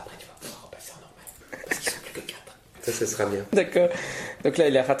 Pour tout après, tu vas pouvoir repasser en normal. Parce qu'ils sont plus que 4. Ça, ce sera bien. D'accord. Donc là,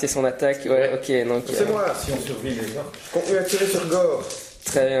 il a raté son attaque. Ouais, ok. Donc, C'est moi. Si on survit les orques, Je continue à tirer sur Gore.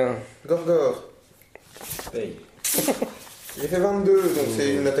 très bien. Gore. paye. Il a fait 22, donc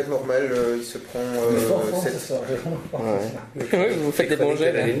c'est une attaque normale. Il se prend C'est 7. ça, Ouais. Oui, vous faites des bons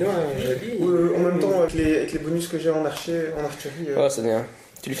jets. là. Elle est noire, jolie. En même temps, avec les bonus que j'ai en archerie. Oh, c'est bien.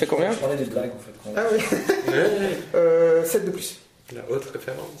 Tu lui fais combien? Je parlais des blagues en fait. Ah oui. Ouais, 7 de plus. la haute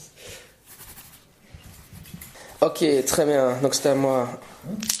référence. Ok, très bien. Donc c'est à moi.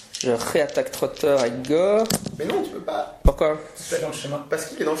 Je réattaque Trotter avec Gore. Mais non, tu peux pas. Pourquoi? Je suis dans le chemin. Parce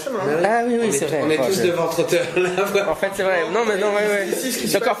qu'il est dans le chemin. Ah oui, On est- c'est vrai. On est Oh, tous je- devant Trotter là, vraiment. En fait, c'est vrai. Non, mais non, ouais.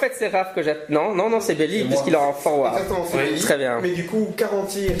 Donc en fait, c'est Raph que j'ai. Non, c'est Belly, C'est moi. puisqu'il est en forward. Exactement, c'est Ouais, Belly. très bien. Mais du coup,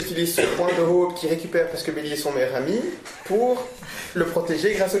 Carantir utilise ce point de hope qu'il récupère parce que Belly est son meilleur ami pour le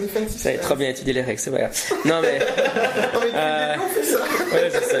protéger grâce au defensive. Ça a trop bien étudié les règles, c'est vrai. Non, mais. Non, mais depuis le début, on fait ça.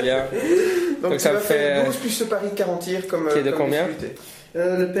 Ouais, je sais bien. Donc, Donc tu ça vas me fait, faire 12 plus ce pari de Carantir comme. qui est de comme combien difficulté.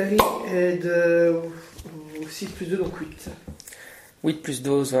 Le pari est de 6 plus 2, donc 8. 8 plus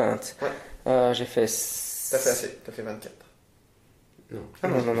 12, 20. Ouais. J'ai fait. T'as fait assez, t'as fait 24. Ah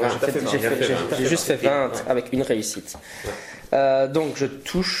non, Ah, j'ai t'as fait- fait 20, j'ai il a fait- fait j'ai- 20. j'ai juste fait 20 avec une réussite. Donc je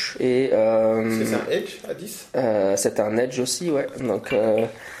touche et. C'est un edge à 10. C'est un edge aussi, ouais. Donc.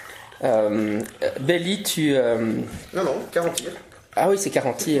 Belly, tu. Non, Carantir. Ah oui, c'est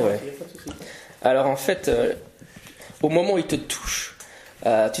 40 tirs, ouais. Il n'y a pas de souci. Alors en fait, au moment où il te touche,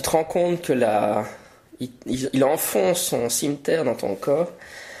 tu te rends compte que il enfonce son cimeterre dans ton corps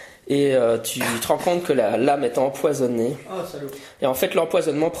et tu te rends compte que la lame est empoisonnée. Ah, salaud. Et en fait,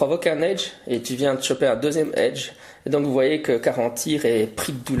 l'empoisonnement provoque un edge et tu viens de choper un deuxième edge. Et donc vous voyez que Carantir est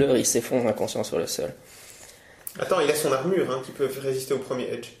pris de douleur, il s'effondre inconscient sur le sol. Attends, il a son armure qui peut résister au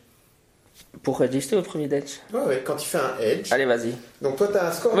premier edge. Pour résister au premier edge. Ouais, quand il fait un edge. Allez, vas-y. Donc toi, t'as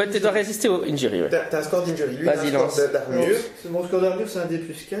un score. Ouais, tu dois résister au injury. Ouais. T'as un score d'injury. Lui, il a Vas-y, un lance. score d'armure. Mon score d'armure, c'est un D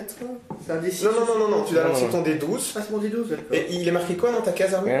plus 4. C'est un D 6. Non, tu dois Non, lancer non. ton D12. Ah, c'est mon D12, d'accord. Et il est marqué quoi dans ta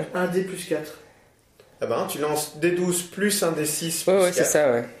case armure? Ouais. Un D plus 4. Ah ben, tu lances D12 plus un D6 plus Ouais, 4. c'est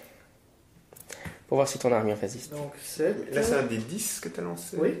ça, ouais. Pour voir si ton armure résiste. Donc 7. Là, c'est un D10 que t'as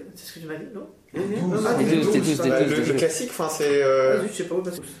lancé. Oui, c'est ce que tu m'as dit, non? Non, Ah, des D12. 12, des 12, des Bah, 12, le classique, enfin, c'est. Ah, zut, je sais pas où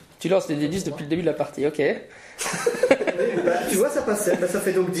passer. Tu lances des D10 depuis le début de la partie, ok. Bah, tu vois, ça passe. Bah, ça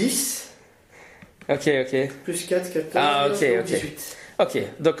fait donc 10. Ok. Plus 4, 14. Ah, ok, donc ok. 18. Ok,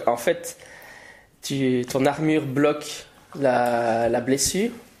 donc en fait, ton armure bloque la blessure,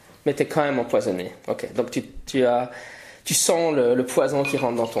 mais t'es quand même empoisonné. Ok, donc tu sens le poison qui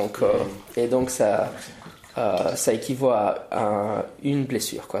rentre dans ton corps, et donc ça équivaut à une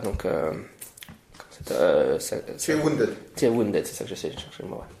blessure, quoi. Donc, Tu es wounded. tu es wounded, c'est ça que j'essaie de chercher le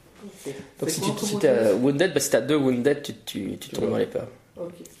mot. Ouais. Donc C'est si quoi, tu comment es wounded, si t'as 2 wounded, tu tombes dans les pommes.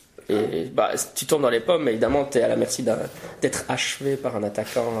 Ok. Et bah, tu tombes dans les pommes, mais évidemment, tu es à la merci d'être achevé par un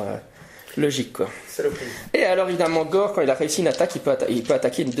attaquant logique, quoi. Saloperie. Et alors, évidemment, Gore, quand il a réussi une attaque, il peut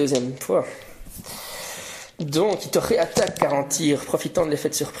attaquer une deuxième fois. Donc, il te réattaque 40 tirs, profitant de l'effet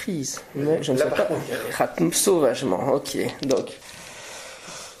de surprise. Mais je ne Là, sais par pas. contre, Il rate sauvagement, ok. Donc,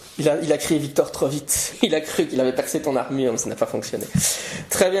 il a crié Victor trop vite. Il a cru qu'il avait percé ton armure, mais ça n'a pas fonctionné.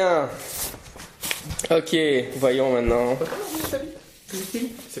 Très bien. Ok, voyons maintenant.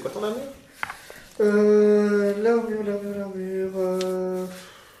 C'est quoi ton armure? L'armure.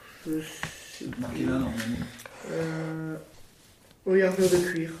 Marqué là, normalement. Oui, armure de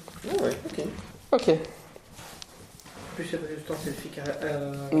cuir. Ah ouais, ok. Ok. Plus la résistance elfique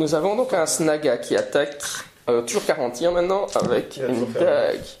à. Nous avons donc un Snaga qui attaque, toujours 40 tirs maintenant, avec Il va une toujours faire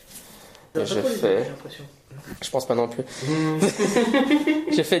dague. J'ai Et j'ai fait... j'ai l'impression. Je pense pas non plus.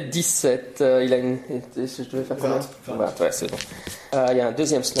 J'ai fait 17. Il a une... Je devais faire combien? 20. Ouais, c'est bon. Il y a un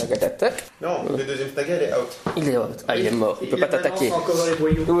deuxième Snaga d'attaque. Non, le deuxième Snaga, elle est out. Il est out. Ah, il est mort. Il peut a pas t'attaquer. balance encore dans les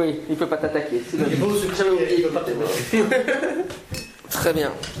boyaux. Oui, il peut pas t'attaquer. C'est Il est logique. beau ce J'avais oublié. il peut pas t'aider. Très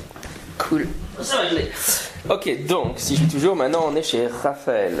bien. Cool. Ça va aller. Ok, donc, si je suis toujours, maintenant on est chez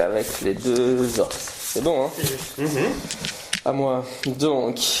Raphaël avec les 2 orques. C'est bon, hein? À moi.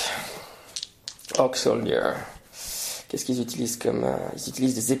 Donc, Orc Soldier. Qu'est-ce qu'ils utilisent comme... Ils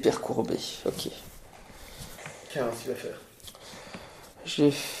utilisent des épées recourbées. Ok. 15, il va faire.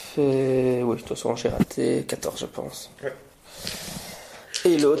 J'ai fait... Oui, de toute façon, j'ai raté 14, je pense. Ouais.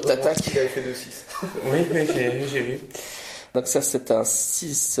 Et l'autre attaque. Il avait fait 2-6. Oui, j'ai vu. Donc ça, c'est un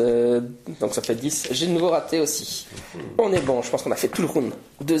 6. Donc ça fait 10. J'ai de nouveau raté aussi. On est bon, je pense qu'on a fait tout le round.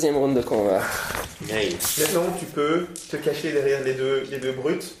 Deuxième round de combat. Nice. Maintenant, tu peux te cacher derrière les deux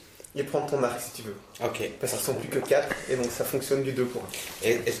brutes et prendre ton arc si tu veux. Ok. Parce qu'ils sont plus que 4 et donc ça fonctionne du 2 pour 1.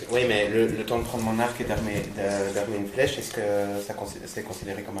 Oui, mais le temps de prendre mon arc et d'armer une flèche, est-ce que c'est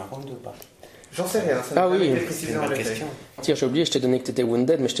considéré comme un round ou pas? J'en sais rien, ça Ah n'a oui. pas été C'est précisé une dans bonne les question. Tiens, j'ai oublié, je t'ai donné que t'étais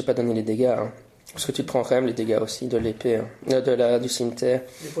wounded, mais je t'ai pas donné les dégâts. Hein. Parce que tu te prends quand même les dégâts aussi de l'épée, du cimetière.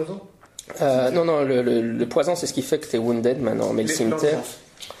 Les poisons. Non, le poison, c'est ce qui fait que t'es wounded maintenant, mais le cimetière...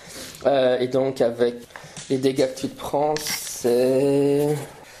 et donc, avec les dégâts que tu te prends, c'est...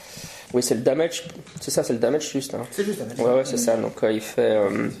 Oui, c'est le damage. C'est ça, c'est le damage juste. Hein. C'est juste un match. Ouais, c'est ça. Donc, il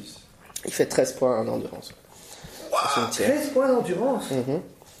fait 13 points d'endurance. Au cimetière. 13 points d'endurance. Mhm.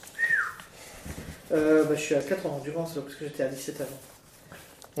 Je suis à 4 en endurance là, parce que j'étais à 17 avant.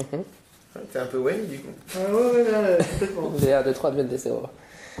 Mhm. Ouais, t'es un peu whale du coup. Ouais, là, complètement. J'ai 1, 2, 3 de des 0.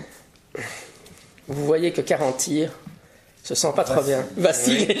 Vous voyez que 40 tirs se sent pas trop bien.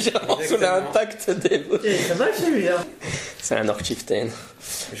 Vacille Oui, légèrement sous exactement. l'impact des. Et ça marche celui-là. C'est un Orc Chieftain.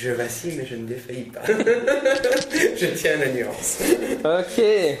 Je vacille, mais je ne défaillis pas. Je tiens la nuance. Ok,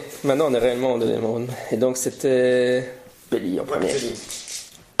 maintenant on est réellement en deuxième round. Et donc c'était Belly en Ouais, premier. c'est lui.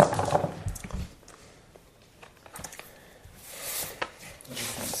 Je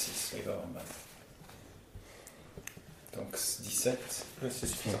fais un 6, il va avoir mal. Donc 17. Ouais, c'est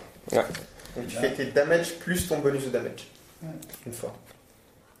suffisant. Ouais. Donc tu fais tes damage plus ton bonus de damage. Une fois.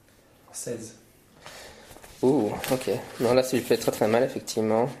 16. Ouh, ok. Non, là, ça lui fait très très mal,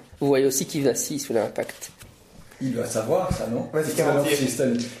 effectivement. Vous voyez aussi qu'il vacille sous l'impact. Il doit savoir ça, non? Vas-y, C'est 40 un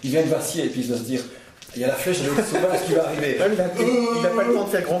système. Il vient de vaciller et puis il doit se dire il y a la flèche de l'autre sauvage qui va arriver. Ouais, il n'a pas le temps de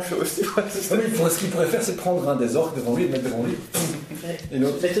faire grand chose, tu vois. Non, mais ce qu'il pourrait faire, c'est prendre un des orques devant lui et le mettre devant lui. Et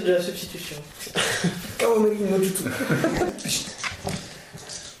l'autre. Méthode de la substitution. Oh, mais il n'a du tout.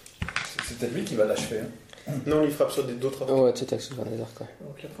 C'est peut-être lui qui va l'achever. Hein. Non, il frappe sur d'autres. Oh, ouais, tu t'as sur des arcs, quoi.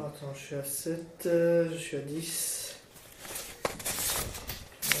 Donc là, attends, je suis à 7, je suis à 10.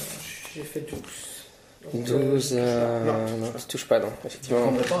 J'ai fait 12. Donc, 12, non, tu touches pas, non, Tu effectivement.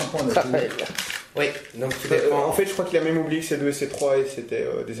 prendrais pas un point de Raphaël. Oui, donc tu dépends. En fait, je crois qu'il a même oublié que c'est 2 et c'est 3 et c'était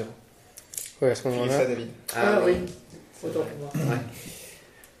des 0. Ouais, à ce File moment-là. ça, David. Ah oui. Autant pour moi. Ouais.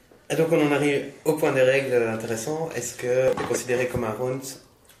 Et donc on en arrive au point des règles intéressant. Est-ce que c'est considéré comme un round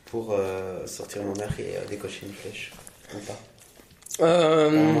pour sortir mon arc et décocher une flèche ou pas?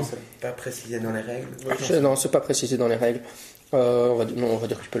 Normalement, c'est pas précisé dans les règles. Non, c'est pas précisé dans les règles. On va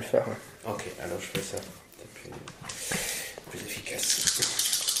dire que je peux le faire. Ok, alors je fais ça. C'est plus efficace.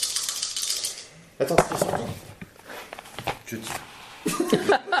 Attends, c'est sorti. Je tire.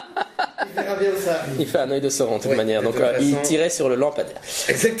 Il verra bien ça. Il fait un œil de Sauron de toute Ouais, manière, de donc toute il façon. tirait sur le lampadaire.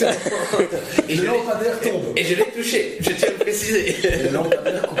 Exactement. Et je Le l'ai- lampadaire tombe. et je l'ai touché, je tiens à le préciser. Et le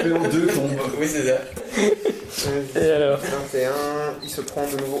lampadaire coupé en deux tombe. Oui, c'est ça. Et alors 21, il se prend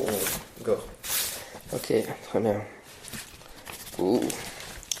de nouveau 11. Gore. Ok, très bien. Ouh.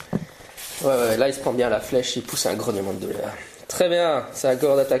 Ouais, là il se prend bien la flèche, il pousse un grognement de douleur. Très bien, c'est à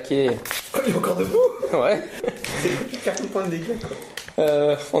Gore d'attaquer. Il est encore debout. Ouais. C'est plus de 40 points de dégâts,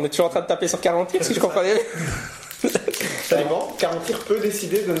 quoi. On est toujours en train de taper sur 40 tirs, si je comprenais. Ça dépend. 40 tirs peut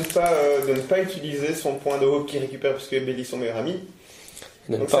décider de ne pas utiliser son point de hope qu'il récupère parce que Belly est son meilleur ami.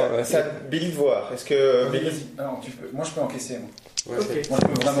 De ne Donc pas, ça à Belly de voir. Est-ce que Vas-y, Belly... vas-y. Alors, moi je peux encaisser. Moi, Ouais, Ok. moi je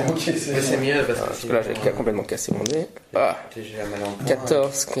peux vraiment encaisser. mais c'est mieux parce Parce que que là j'ai complètement cassé mon dé. Ah, j'ai déjà mal en point.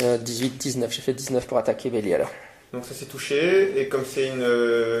 14, 18, 19. J'ai fait 19 pour attaquer Belly alors. Donc ça s'est touché, et comme c'est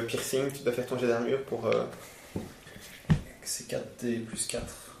une piercing, tu dois faire ton jet d'armure pour... C'est 4D plus 4.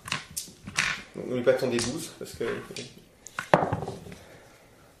 Donc, n'oublie pas ton D12, parce que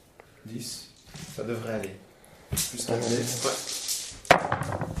 10 ça devrait aller. plus 4D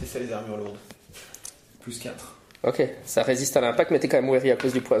C'est ça les armures lourdes. plus 4. Ok, ça résiste à l'impact, mais t'es quand même weary à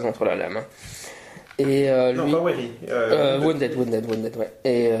cause du poison sur la lame. hein. Et Non, lui. pas Weary. Wounded, ouais.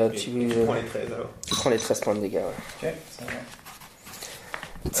 Et tu prends les 13 alors. prends les 13 points de dégâts, ouais. Ok, ça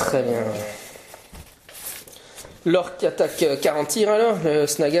va. Très bien. L'orc qui attaque 40 tirs alors, le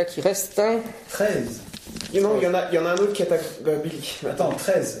Snaga qui reste. Hein. 13. Non, il y en a un autre qui attaque Billy. Attends,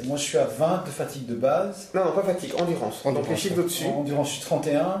 13. Moi je suis à 20 de fatigue de base. Non, pas fatigue, endurance. Donc les chiffres au-dessus, En endurance, je suis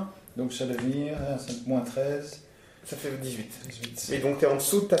 31. Donc ça devient moins 13. ça fait 18. 18. Et donc t'es en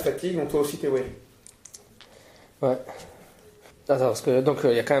dessous de ta fatigue, donc toi aussi t'es weary. Ouais. Attends, parce que donc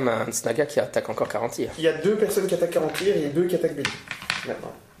il y a quand même un Snaga qui attaque encore 40 tirs. Il y a 2 personnes qui attaquent 40 tirs et 2 qui attaquent Billy.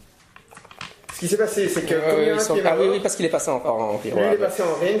 Maintenant. Ce qui s'est passé, c'est que comme il y en a un qui est Ah oui, mort, oui, parce qu'il est passé en lui il est passé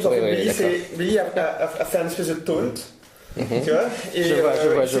en range, en Oui, fait oui, Billy, d'accord. Billy a fait une espèce de taunt, Mhm. tu vois, et Je vois,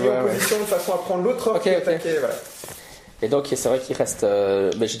 il s'est mis en ouais. position de façon à prendre l'autre orc Ok, qui ok. attaquait, voilà. Et donc c'est vrai qu'il reste.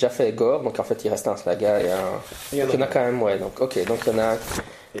 Mais j'ai déjà fait Gore, donc en fait il reste un Snaga et un. Il y en Donc il y en a a. quand même, ouais. Donc ok, donc il y en a un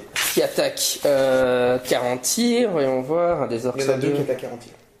qui attaque 40 tirs, voyons voir, un des orcs. Il y en a 2 deux. qui attaquent 40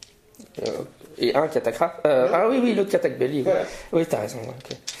 tirs. Et un qui attaquera. Ah oui, oui, l'autre qui attaque Belly. Voilà. Oui, t'as raison.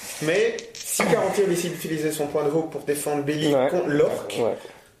 ok. Mais si 40 tirs décide d'utiliser son point de hope pour défendre Belly Ouais. contre l'orc, Ouais.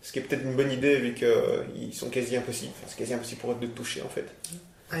 ce qui est peut-être une bonne idée vu qu'ils sont quasi impossibles. Enfin, c'est quasi impossible pour eux de te toucher en fait.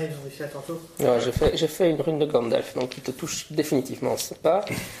 Ah, ils ont réussi à tantôt. Ouais, j'ai fait une rune de Gandalf, donc il te touche définitivement, c'est pas.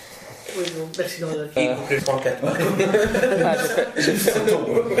 Oui, bon, merci Dorian. Et il coupe les 34. Ah, j'ai fait.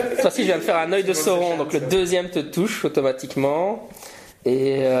 Cette fois-ci, je viens de faire un œil de Sauron, donc le deuxième te touche automatiquement.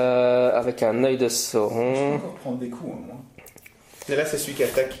 Et avec un œil de Je peux Sauron. encore prendre des coups, hein, moi. Et là, c'est celui qui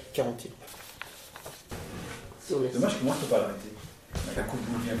attaque 40 tirs. Dommage que moi je peux pas l'arrêter. La coupe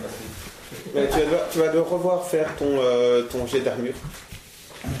boule bien passée. Mais tu vas devoir revoir faire ton jet d'armure.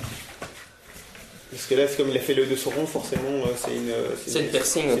 Parce que là, c'est comme il a fait le de Sauron, forcément, c'est une... C'est une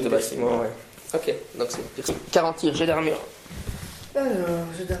piercing c'est une automatiquement, ouais. Ok, donc c'est une piercing. 40 tirs, jet d'armure. Alors,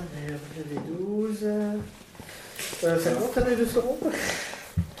 j'ai d'armure, j'avais 12. Ça compte un œil de Sauron?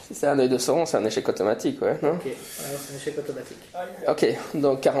 Si c'est un œil de Sauron, c'est un échec automatique, ouais, non? Ok, alors c'est un échec automatique. Ok,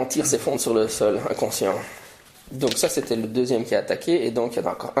 donc 40 tirs s'effondrent sur le sol, inconscient. Donc ça, c'était le deuxième qui a attaqué, et donc il y en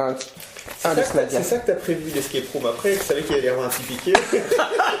a encore un de Snaga. C'est ça que t'as prévu l'escape room après, tu savais qu'il allait y avoir un petit piqué.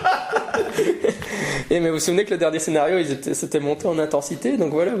 Et mais vous vous souvenez que le dernier scénario, ils s'étaient montés en intensité,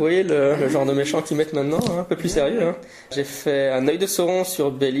 donc voilà, vous voyez le genre de méchant qu'ils mettent maintenant, hein, un peu plus sérieux. Hein. J'ai fait un œil de Sauron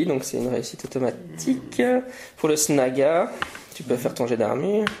sur Belly, donc c'est une réussite automatique. Pour le Snaga, tu peux faire ton jet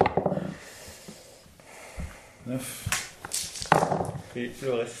d'armure. 9. Et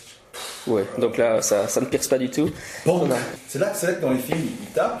le reste. Ouais, donc là, ça ne pierce pas du tout. Bon, On a- c'est là que dans les films, il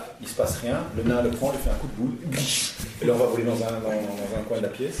tape, il se passe rien, le nain le prend, lui fait un coup de boule, et là on va voler dans un coin de la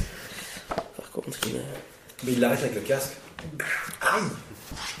pièce. Par contre, Mais il l'arrête avec le casque. Aïe!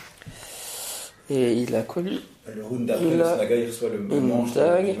 et il a quoi lui? Le round d'après, Il le a Snaga, il reçoit le une manche,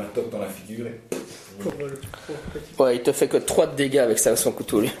 dague. il m'attaque dans la figure. Et... Pour le petit. Ouais, il te fait que 3 de dégâts avec ça, son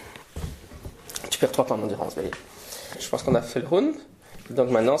couteau lui. Tu perds 3 points d'endurance, Belly. Je pense qu'on a fait le round. Donc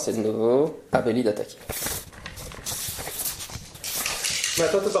maintenant, c'est de nouveau à Belly d'attaquer. Mais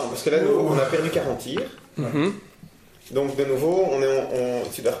attends, parce que là, de nouveau, on a perdu 40 tirs. Donc de nouveau,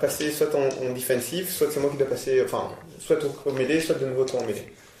 tu dois repasser soit en défensif, soit c'est moi qui dois passer, enfin, soit au mêlée, soit de nouveau toi en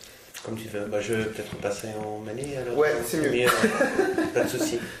mêlée. Comme tu veux. Bah, je vais peut-être passer en mêlée alors. Ouais, c'est mieux. Pas de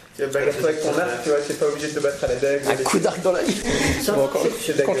soucis. Tu vas bagarrer avec ton arc, tu vois, t'es pas obligé de te battre à la dague. Un coup d'arc dans la vie. Bon,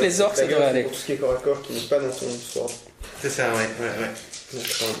 contre les orques, ça devrait aller. Pour tout ce qui est corps à corps qui n'est pas dans ton sword. C'est ça, ouais.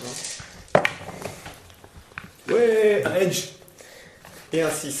 Ouais, un edge, Et un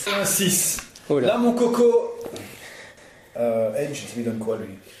 6. un 6. Oh là. Là, mon coco. Edge, tu lui donnes quoi,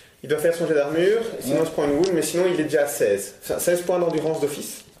 lui? Il doit faire son jet d'armure, sinon il se prend une wound, mais sinon il est déjà à 16. Enfin, 16 points d'endurance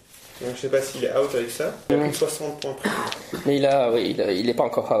d'office. Donc je sais pas s'il est out avec ça. Il a plus de 60 points pris. Mais il est pas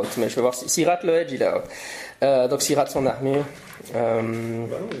encore out. Mais je vais voir s'il rate le edge, il est out. Donc s'il rate son armure. Bah non,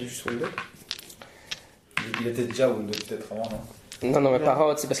 il est juste wounded. Il était déjà wounded peut-être avant, non? Non, mais pas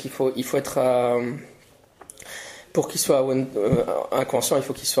out, c'est parce qu'il faut être. Pour qu'il soit inconscient, il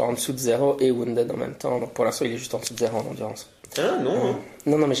faut qu'il soit en dessous de 0 et wounded en même temps. Donc pour l'instant, il est juste en dessous de 0 en endurance. Ah non.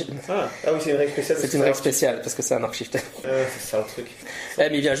 Non, mais Ah oui, c'est une règle spéciale. c'est une règle spéciale parce que c'est un arc shifter. C'est ça le truc. Mais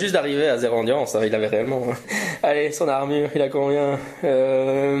il vient juste d'arriver à 0 endurance, hein, il avait réellement. Allez, son armure, il a combien?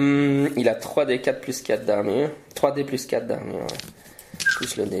 Il a 3d4 plus 4 d'armure. 3d plus 4 d'armure, ouais.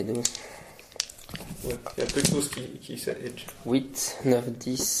 Plus le d12. Ouais. Il y a peu de choses qui s'edge. 8, 9,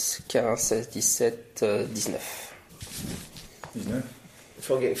 10, 15, 16, 17, 19. 19.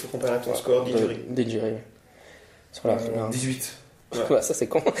 Il faut comparer à ton score d'injury. D'injury. Sur la 18. Ouais, ça c'est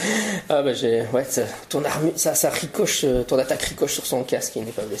con. Ah bah ton armure, ça ricoche, ton attaque ricoche sur son casque, il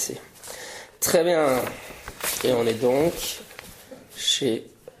n'est pas blessé. Très bien. Et on est donc chez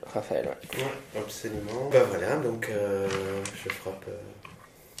Raphaël. Ouais, absolument. Bah voilà, donc je frappe.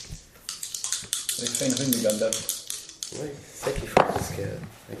 Il fait une rune du Gandalf. Oui, c'est ça qu'il faut, parce que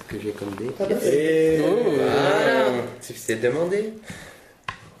avec ce que j'ai comme dé. Et... Voilà, c'est demandé.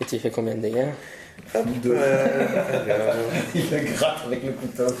 Et tu fais combien de dégâts? Deux. Il le gratte avec le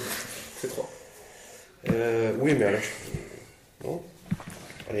couteau. C'est 3. Oui, mais alors. Bon,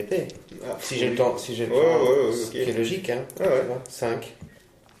 en épée. Si j'ai le temps, ouais, ce ok. qui est logique, hein. Ouais. 5.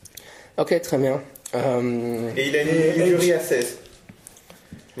 Ok, très bien. Et il a une injury à 16.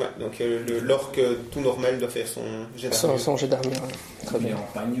 Ouais, donc l'orque tout normal doit faire son jet d'armure. Son jet d'armure. Très Il est bien.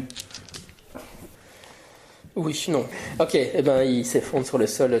 en pagne. Oui, non. Ok, et ben il s'effondre sur le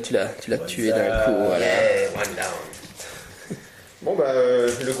sol, tu l'as tué d'un coup, voilà. One down. Bon bah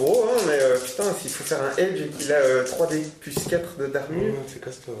le gros, hein, mais putain, s'il faut faire un edge et qu'il a 3d plus 4 d'armure. C'est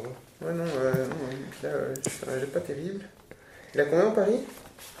costaud. Hein. Ouais, non, là, c'est un jet pas terrible. Il a combien en Paris?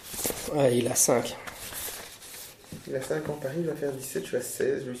 Ouais, il a 5. Il a 5 en Paris, il va faire 17, je suis à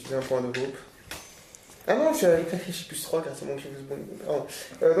 16, je lui suis fait un point de groupe. Ah non, je suis avec je suis plus 3 grâce à mon Kivus Bond.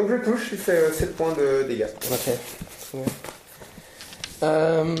 Donc je le touche, je lui fais 7 points de dégâts. Ok, très bien.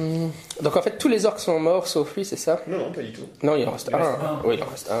 Donc en fait, tous les orques sont morts sauf lui, c'est ça? Non, pas du tout. Non, il en reste Il en un. reste un. Oui, il en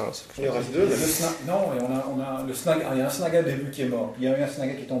reste un. Il en reste Il y a 2. le non, et on a le Snaga. Il y a un Snaga au début qui est mort. Il y a eu un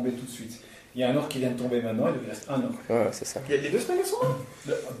Snaga qui est tombé tout de suite. Il y a un orc qui vient de tomber maintenant, et donc il reste un orc. Ouais, c'est ça. Les deux snagas sont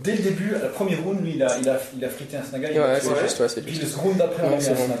là. Dès le début, à la première round, lui, il a frité un Snaga. Ouais, c'est juste, ouais, c'est Puis juste. le second d'après, on a Non, mis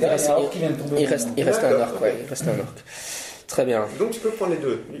c'est un bon. Snaga, et un orc qui vient de tomber. Il reste un D'accord, orc, ouais, il reste un orc. Très bien. Donc tu peux prendre les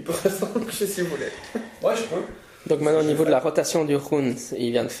deux. Il peut rester en coucher si vous voulez. Ouais, je peux. Donc maintenant au niveau de la rotation du round,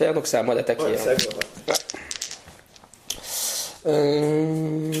 il vient de faire, donc c'est à moi d'attaquer. Ouais, hein. c'est à Gore.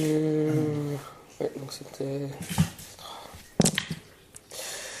 Ouais, donc c'était...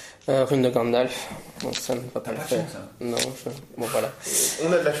 rune de Gandalf, donc ça ne va pas T'as le pas de faire. chance, hein. Non, bon voilà.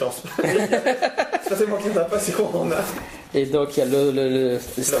 On a de la chance. C'est pas tellement qu'il n'y en a pas, c'est qu'on en a. Et donc il y a les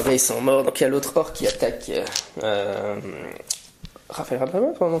Stargates sont morts, donc il y a l'autre orc qui attaque Raphaël,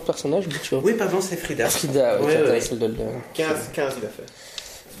 rappelle-moi ton nom de personnage, Butcher. Oui, pardon, c'est Frida. Frida, Ouais, qui a ouais. essayé de le... 15 il a fait.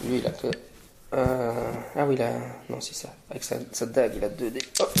 Lui, il a que... ah oui, là... Non, c'est ça. Avec sa dague, il a 2 dés.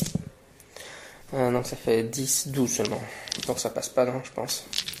 Hop. Non, ça fait 10, 12 seulement. Donc ça passe pas, non, je pense.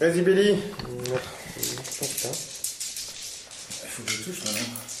 Vas-y, Billy. Il faut que je touche maintenant.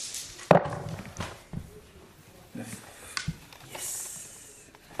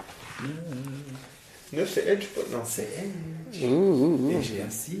 9, c'est Edge, non, c'est C'est Ouh. Et j'ai un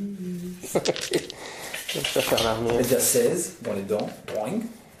 6. Donc je vais faire l'armure. J'ai déjà 16 dans les dents. Boing.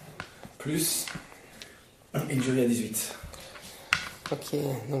 Plus injury à 18. Ok,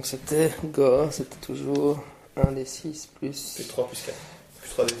 donc c'était Gore, c'était toujours 1 des 6 plus... C'est 3 plus 4. Plus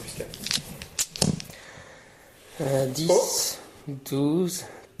 3 des plus 4. 10, Oh. 12,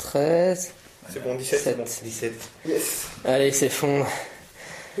 13... C'est bon, 17, c'est bon. 17. Yes. Allez, il s'effondre.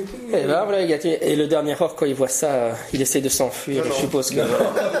 Et ben voilà, il a tué. Et le dernier orc, quand il voit ça, il essaie de s'enfuir. Non, Je non. suppose que.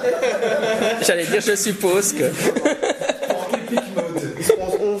 J'allais dire, je suppose que. Il se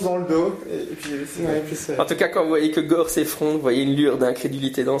prend 11 dans le dos, et puis c'est En tout cas, quand vous voyez que Gore s'effondre, vous voyez une lueur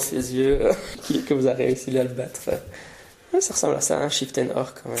d'incrédulité dans ses yeux, que vous avez réussi à le battre. Ouais, ça ressemble à ça, un shift and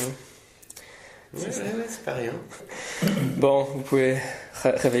orc quand même. Ouais, c'est pas rien. Bon, vous pouvez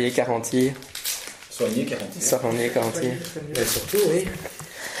réveiller Caranti, Soigner 40. s'arranger Caranti. Mais surtout, oui.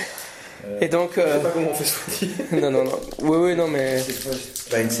 Et donc. Je sais pas comment on fait soigner. Non. Oui, non, mais.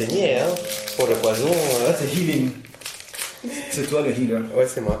 Bah, une saignée, hein. Pour le poison. C'est healing. C'est toi le healer. Ouais,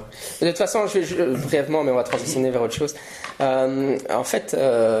 c'est moi. De toute façon, brièvement, mais on va transitionner vers autre chose. En fait,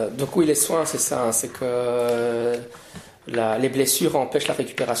 donc oui, les soins, c'est ça. Hein, c'est que les blessures empêchent la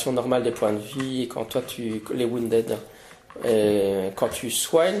récupération normale des points de vie. Et quand toi, les wounded, quand tu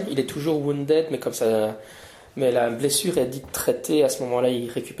soignes, il est toujours wounded, mais comme ça. Mais la blessure est dite traitée. À ce moment-là, il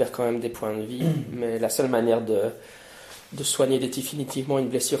récupère quand même des points de vie. Mais la seule manière de soigner définitivement une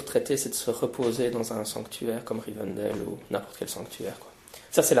blessure traitée, c'est de se reposer dans un sanctuaire comme Rivendell ou n'importe quel sanctuaire, quoi.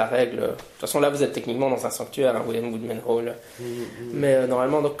 Ça, c'est la règle. De toute façon, là, vous êtes techniquement dans un sanctuaire, un William Woodman Hall. Mais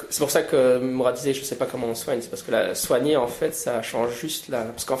normalement, donc, c'est pour ça que Mourad disait, je sais pas comment on soigne. C'est parce que soigner, en fait, ça change juste là.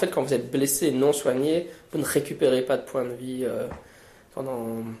 Parce qu'en fait, quand vous êtes blessé et non soigné, vous ne récupérez pas de points de vie.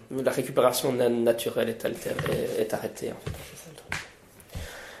 La récupération naturelle est arrêtée, en fait. C'est ça, le truc.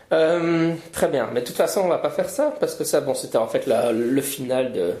 Très bien, mais de toute façon on va pas faire ça parce que ça, bon, c'était en fait le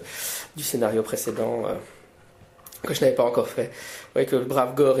final du scénario précédent que je n'avais pas encore fait. Vous voyez que le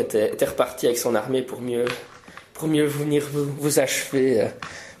brave Gore était reparti avec son armée pour mieux venir vous achever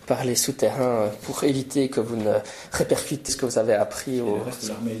par les souterrains pour éviter que vous ne répercutez ce que vous avez appris. Et le reste de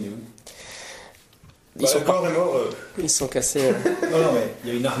l'armée, il est où? Ils sont le corps est mort. ils sont cassés. Non, mais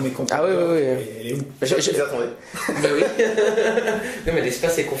il y a une armée complète. Ah oui. Elle est où? Je les attendais. Bah oui. Non, mais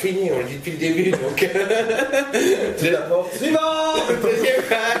l'espace est confiné, on le dit depuis le début, donc. C'est la porte. Suivant. Deuxième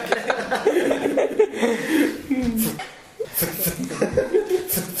vague.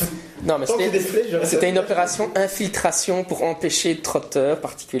 Non, mais Tant qu'il y a des flèches, je reste- c'était une opération infiltration pour empêcher Trotter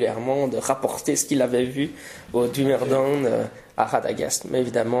particulièrement de rapporter ce qu'il avait vu au Dumerdown à Radagast. Mais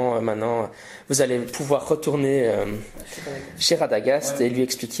évidemment, maintenant, vous allez pouvoir retourner chez Radagast et lui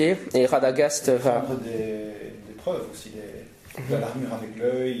expliquer. Et Radagast va... Prendre des preuves aussi, de l'armure avec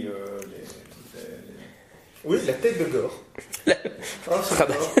l'œil, Oui, la tête de Gore. Ah, c'est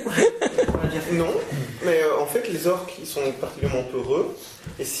Rabat. Gore. Non, mais en fait, les orques, ils sont particulièrement peureux.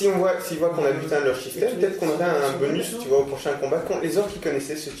 Et s'ils voient qu'on a buté un de leurs chieftains, peut-être qu'on aurait un bonus, tu vois, au prochain combat. Les orques, ils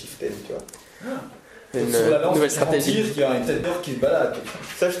connaissaient ce chieftain, tu vois. Une sur la lance, nouvelle il stratégie. qu'il y a une tête d'or qui se balade.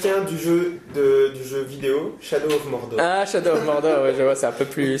 Ça, je tiens du jeu vidéo Shadow of Mordor. Ah, Shadow of Mordor, ouais, je vois, c'est un peu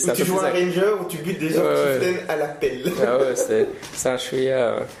plus... Où tu joues un ranger, où tu butes des orques chieftains à la pelle. Ah ouais, c'est un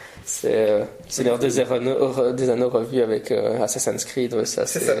chouïa. C'est l'heure des anneaux revus avec Assassin's Creed. Ouais, ça,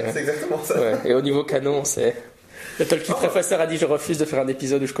 C'est ça, c'est exactement ça. Ouais. Et au niveau canon, c'est... Le Tolkien professeur a dit je refuse de faire un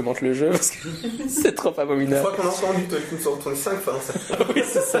épisode où je commente le jeu parce que c'est trop Je abominable. crois qu'on a entendu Tolkien se retourner 5 fois dans sa Oui,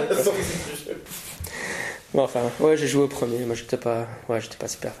 c'est ça. quoi. sortie du jeu. Bon, enfin, ouais, j'ai joué au premier. Moi, j'étais pas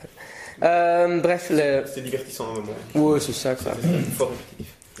super fan. Bref, C'est divertissant à un moment. ouais, c'est ça, quoi. Fort répétitif.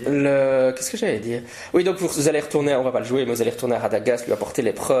 Qu'est-ce que j'allais dire? Oui, donc vous allez retourner, on va pas le jouer, mais vous allez retourner à Radagast, lui apporter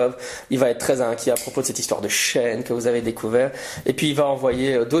les preuves. Il va être très inquiet à propos de cette histoire de chaîne que vous avez découvert. Et puis il va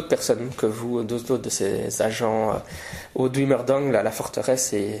envoyer d'autres personnes que vous, d'autres de ses agents au Dwimerdang, la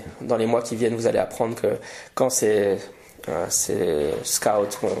forteresse. Et dans les mois qui viennent, vous allez apprendre que quand ces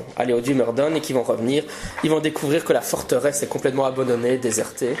scouts vont aller au Dwimerdang et qu'ils vont revenir, ils vont découvrir que la forteresse est complètement abandonnée,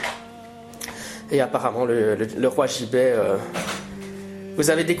 désertée. Et apparemment, le roi Gibet... vous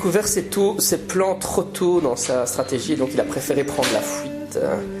avez découvert ses plans trop tôt dans sa stratégie, donc il a préféré prendre la fuite.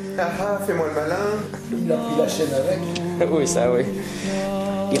 Fais-moi le malin. Il a pris la chaîne avec. Oui, ça, oui.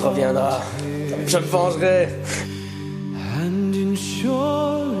 Il reviendra. Je le vengerai. And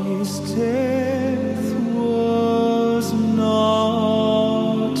ensure his death was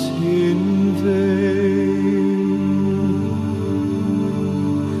not in vain.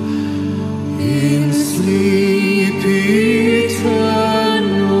 In sleep eternal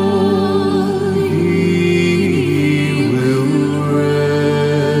he will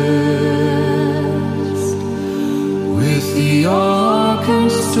rest with the ark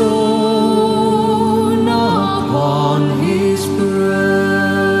and stone upon his breast,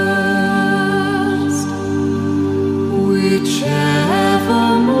 whichever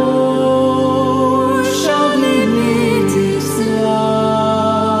more shall limit its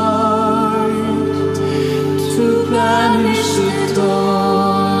light to banish the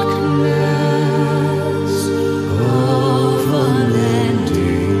darkness of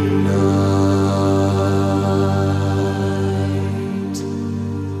unending night.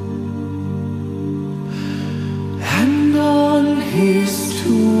 And on his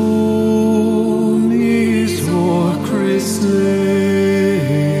tomb